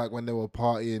video of like when they were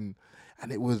partying,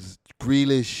 and it was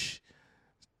Grealish,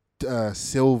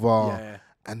 Silva, Yeah.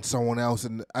 and someone else,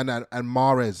 and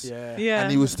Mahrez. Yeah. Yeah.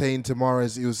 And he was saying to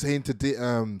Mahrez, he was saying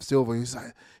to Silva, he was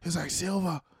like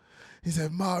Silva. He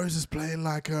said Mahrez is playing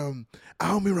like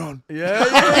Almiron. Yeah.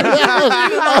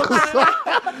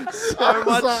 So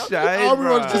much shade,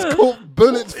 Almiron's bro. just caught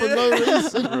bullets for no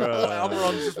reason.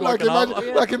 Almiron's just Like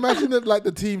walking up. imagine that like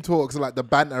the team talks like the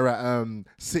banter at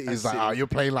City is like, oh, you're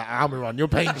playing like Almiron, you're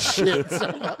playing shit.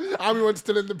 Almiron's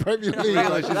still in the Premier League. Grealish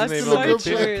Like, isn't That's even so on the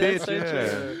true. pitch, That's so yeah.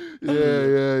 true.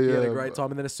 yeah. He had a great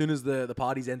time. And then as soon as the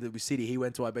parties ended with City, he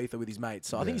went to Ibiza with his mates.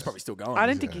 So I think he's probably still going. I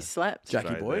don't think he slept. Jackie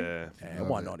Straight boy. there. Yeah,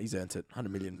 why not? He's earned it. £100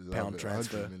 million Love it,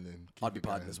 transfer. 100 million. Keep I'd be it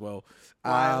partying going. as well.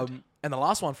 Wild. And the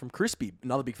last one from Crispy,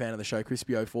 another big fan of the show.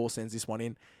 Crispy04 sends this one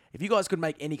in. If you guys could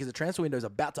make any, because the transfer window is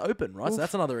about to open, right? So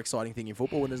that's another exciting thing in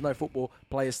football. When there's no football,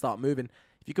 players start moving.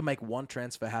 If you could make one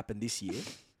transfer happen this year,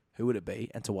 who would it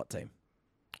be and to what team?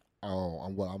 Oh,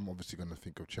 well, I'm obviously going to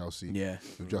think of Chelsea. Yeah.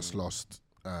 We've just lost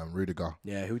Rudiger.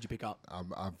 Yeah, who would you pick up?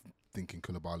 I'm thinking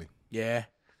Koulibaly. Yeah.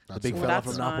 The That's big who fella I'd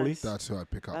from That's pick. Napoli. nice. That's who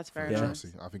I'd pick up That's for very nice. Chelsea.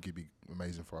 I think he'd be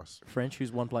amazing for us. French,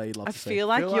 who's one player you'd love I to see? feel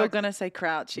like Feel you're like- going to say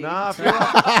Crouchy. Nah, I feel like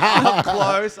I'm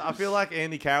close. I feel like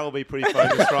Andy Carroll will be pretty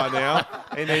focused right now.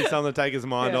 He needs something to take his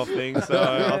mind off things, so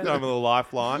I'll throw him a little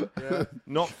lifeline.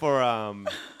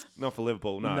 Not for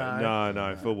Liverpool. No.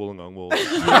 For Wollongong Wolves.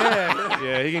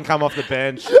 yeah, he can come off the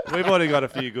bench. We've already got a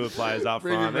few good players up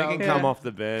Bring front. him He can down. come off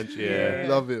the bench. Yeah.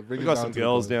 Love it. Bring We've it got down some to the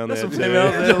girls point. down there Some too.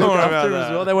 females there Don't look worry after about him as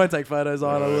that. well. They won't take photos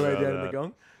either, will they, about down in the that.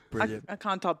 gong? Brilliant. I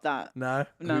can't top that. No.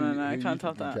 No, I Who can't you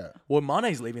top that. think at? Well,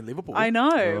 Mane's leaving Liverpool. I know,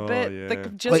 Oh, but yeah. the,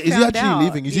 just Wait, is he found actually out.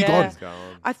 leaving? Is he Yeah. gone? He's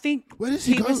gone. I think Where does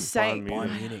he go? was saying, Bayern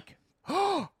Bayern Munich.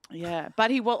 yeah,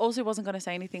 but he also wasn't going to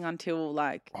say anything until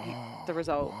like the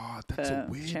result wow, that's a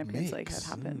for weird Champions League mix.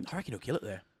 had happened. I reckon he'll kill it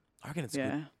there. I reckon it's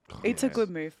Yeah, good. it's a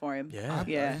good move for him. Yeah.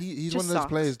 yeah. He's Just one of those sucks.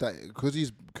 players that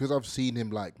because I've seen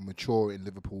him like mature in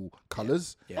Liverpool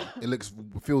colours. Yeah. It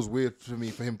feels weird for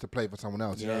him to play for someone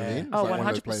else. You know what I Yeah. mean? It's Oh, like one of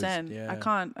those players. 100%. Yeah.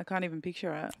 I can't even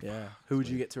picture it. Yeah. Who would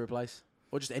you get to replace?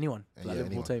 Or just anyone for that Yeah,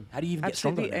 Liverpool anyone. team? How do you even get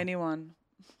stronger? Absolutely now? anyone.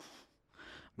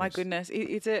 My Yes. goodness,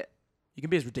 it's a. You can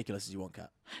be as ridiculous as you want, Kat.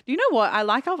 Do you know what? I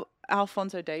like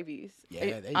Alfonso Davies.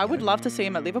 Yeah, there you I would go. love to see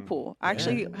him at Liverpool. I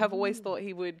actually have always thought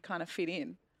he would kind of fit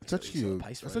in. It's actually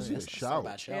Pace for that's him, actually a that's not a shout.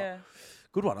 bad shout. Yeah.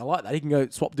 Good one. I like that. He can go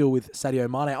swap deal with Sadio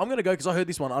Mane. I'm going to go because I heard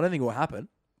this one. I don't think it will happen,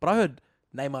 but I heard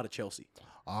Neymar to Chelsea.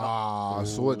 I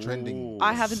saw it trending.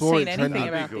 I haven't Saw seen it anything trending.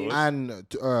 about Good. this.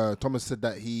 And Thomas said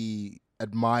that he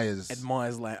admires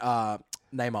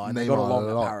Neymar, and they Neymar got along a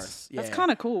at lot. Paris. Yeah. That's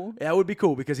kind of cool. Yeah, it would be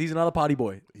cool because he's another party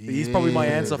boy. He's probably my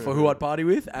answer for who I'd party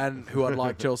with and who I'd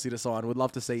like Chelsea to sign. Would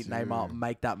love to see Neymar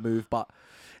make that move, but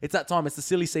it's that time. It's the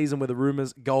silly season where the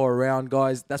rumours go around,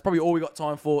 guys. That's probably all we got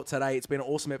time for today. It's been an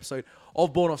awesome episode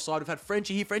of Born Offside. We've had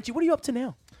Frenchy here. Frenchy, what are you up to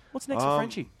now? What's next for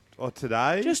Frenchy? Or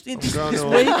today? Just in I'm this going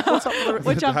to- week. What's up for the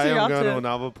What you up to? Today You I'm up going to? to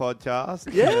another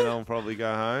podcast. Yeah. And then I'll probably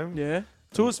go home. Yeah.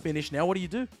 Tour's finished now. What do you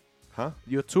do? Huh?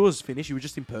 Your tour's finished. You were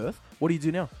just in Perth. What do you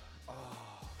do now?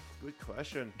 Good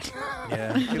question.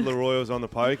 Yeah. Kid Leroy was on the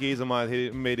pokies. I might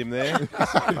meet him there.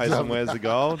 Play some Where's the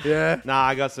Gold. Yeah. Nah,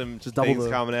 I got some Just double things the-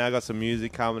 coming out. I got some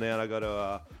music coming out. I got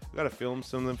to got to film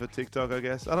something for TikTok, I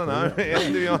guess. I don't know.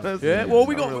 To be honest. Yeah, well,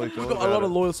 we got Not really we've thought got a lot about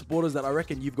of it. loyal supporters that I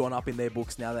reckon you've gone up in their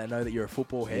books now. They know that you're a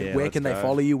football head. Yeah, Where let's can they go.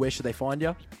 follow you? Where should they find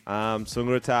you?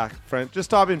 Sunga Attack. Just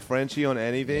type in Frenchy on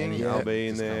anything. Yeah, I'll be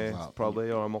in just there comes up.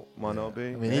 probably, or I might not be.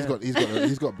 I mean, he's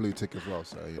got blue tick as well.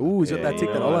 So Ooh, he's got that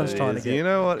tick that Olan's trying to get. You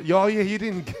know what? Oh, yeah, you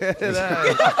didn't get it.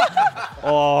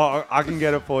 Oh, I can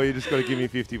get it for you. Just got to give me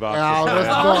 $50. No, that's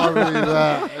not really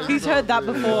that. He's heard that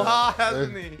before.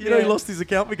 Hasn't he? You know he lost his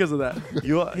account because of that.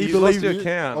 He lost believed your you.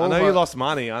 account. Oh I know my- you lost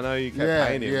money. I know you kept Yeah,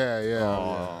 paying him. yeah.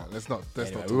 Oh. Let's not.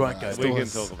 Anyway, talk we won't about go that. there. We can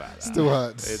Still talk about that. Still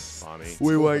hurts. It's funny.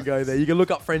 We won't go there. You can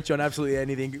look up Frenchy on absolutely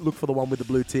anything. Look for the one with the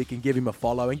blue tick and give him a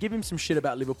follow and give him some shit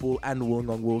about Liverpool and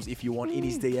Wollongong Wolves if you want in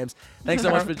his DMs. Thanks so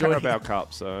much for joining. Carabao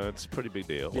Cup, so it's a pretty big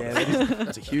deal. Yeah,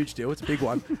 it's a huge deal. It's a big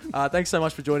one. Thanks so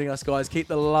much for joining us, guys. Keep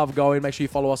the love going. Make sure you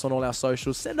follow us on all our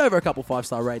socials. Send over a couple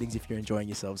 5-star ratings if you're enjoying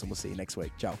yourselves, and we'll see you next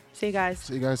week. Ciao. See you guys.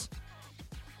 See you guys.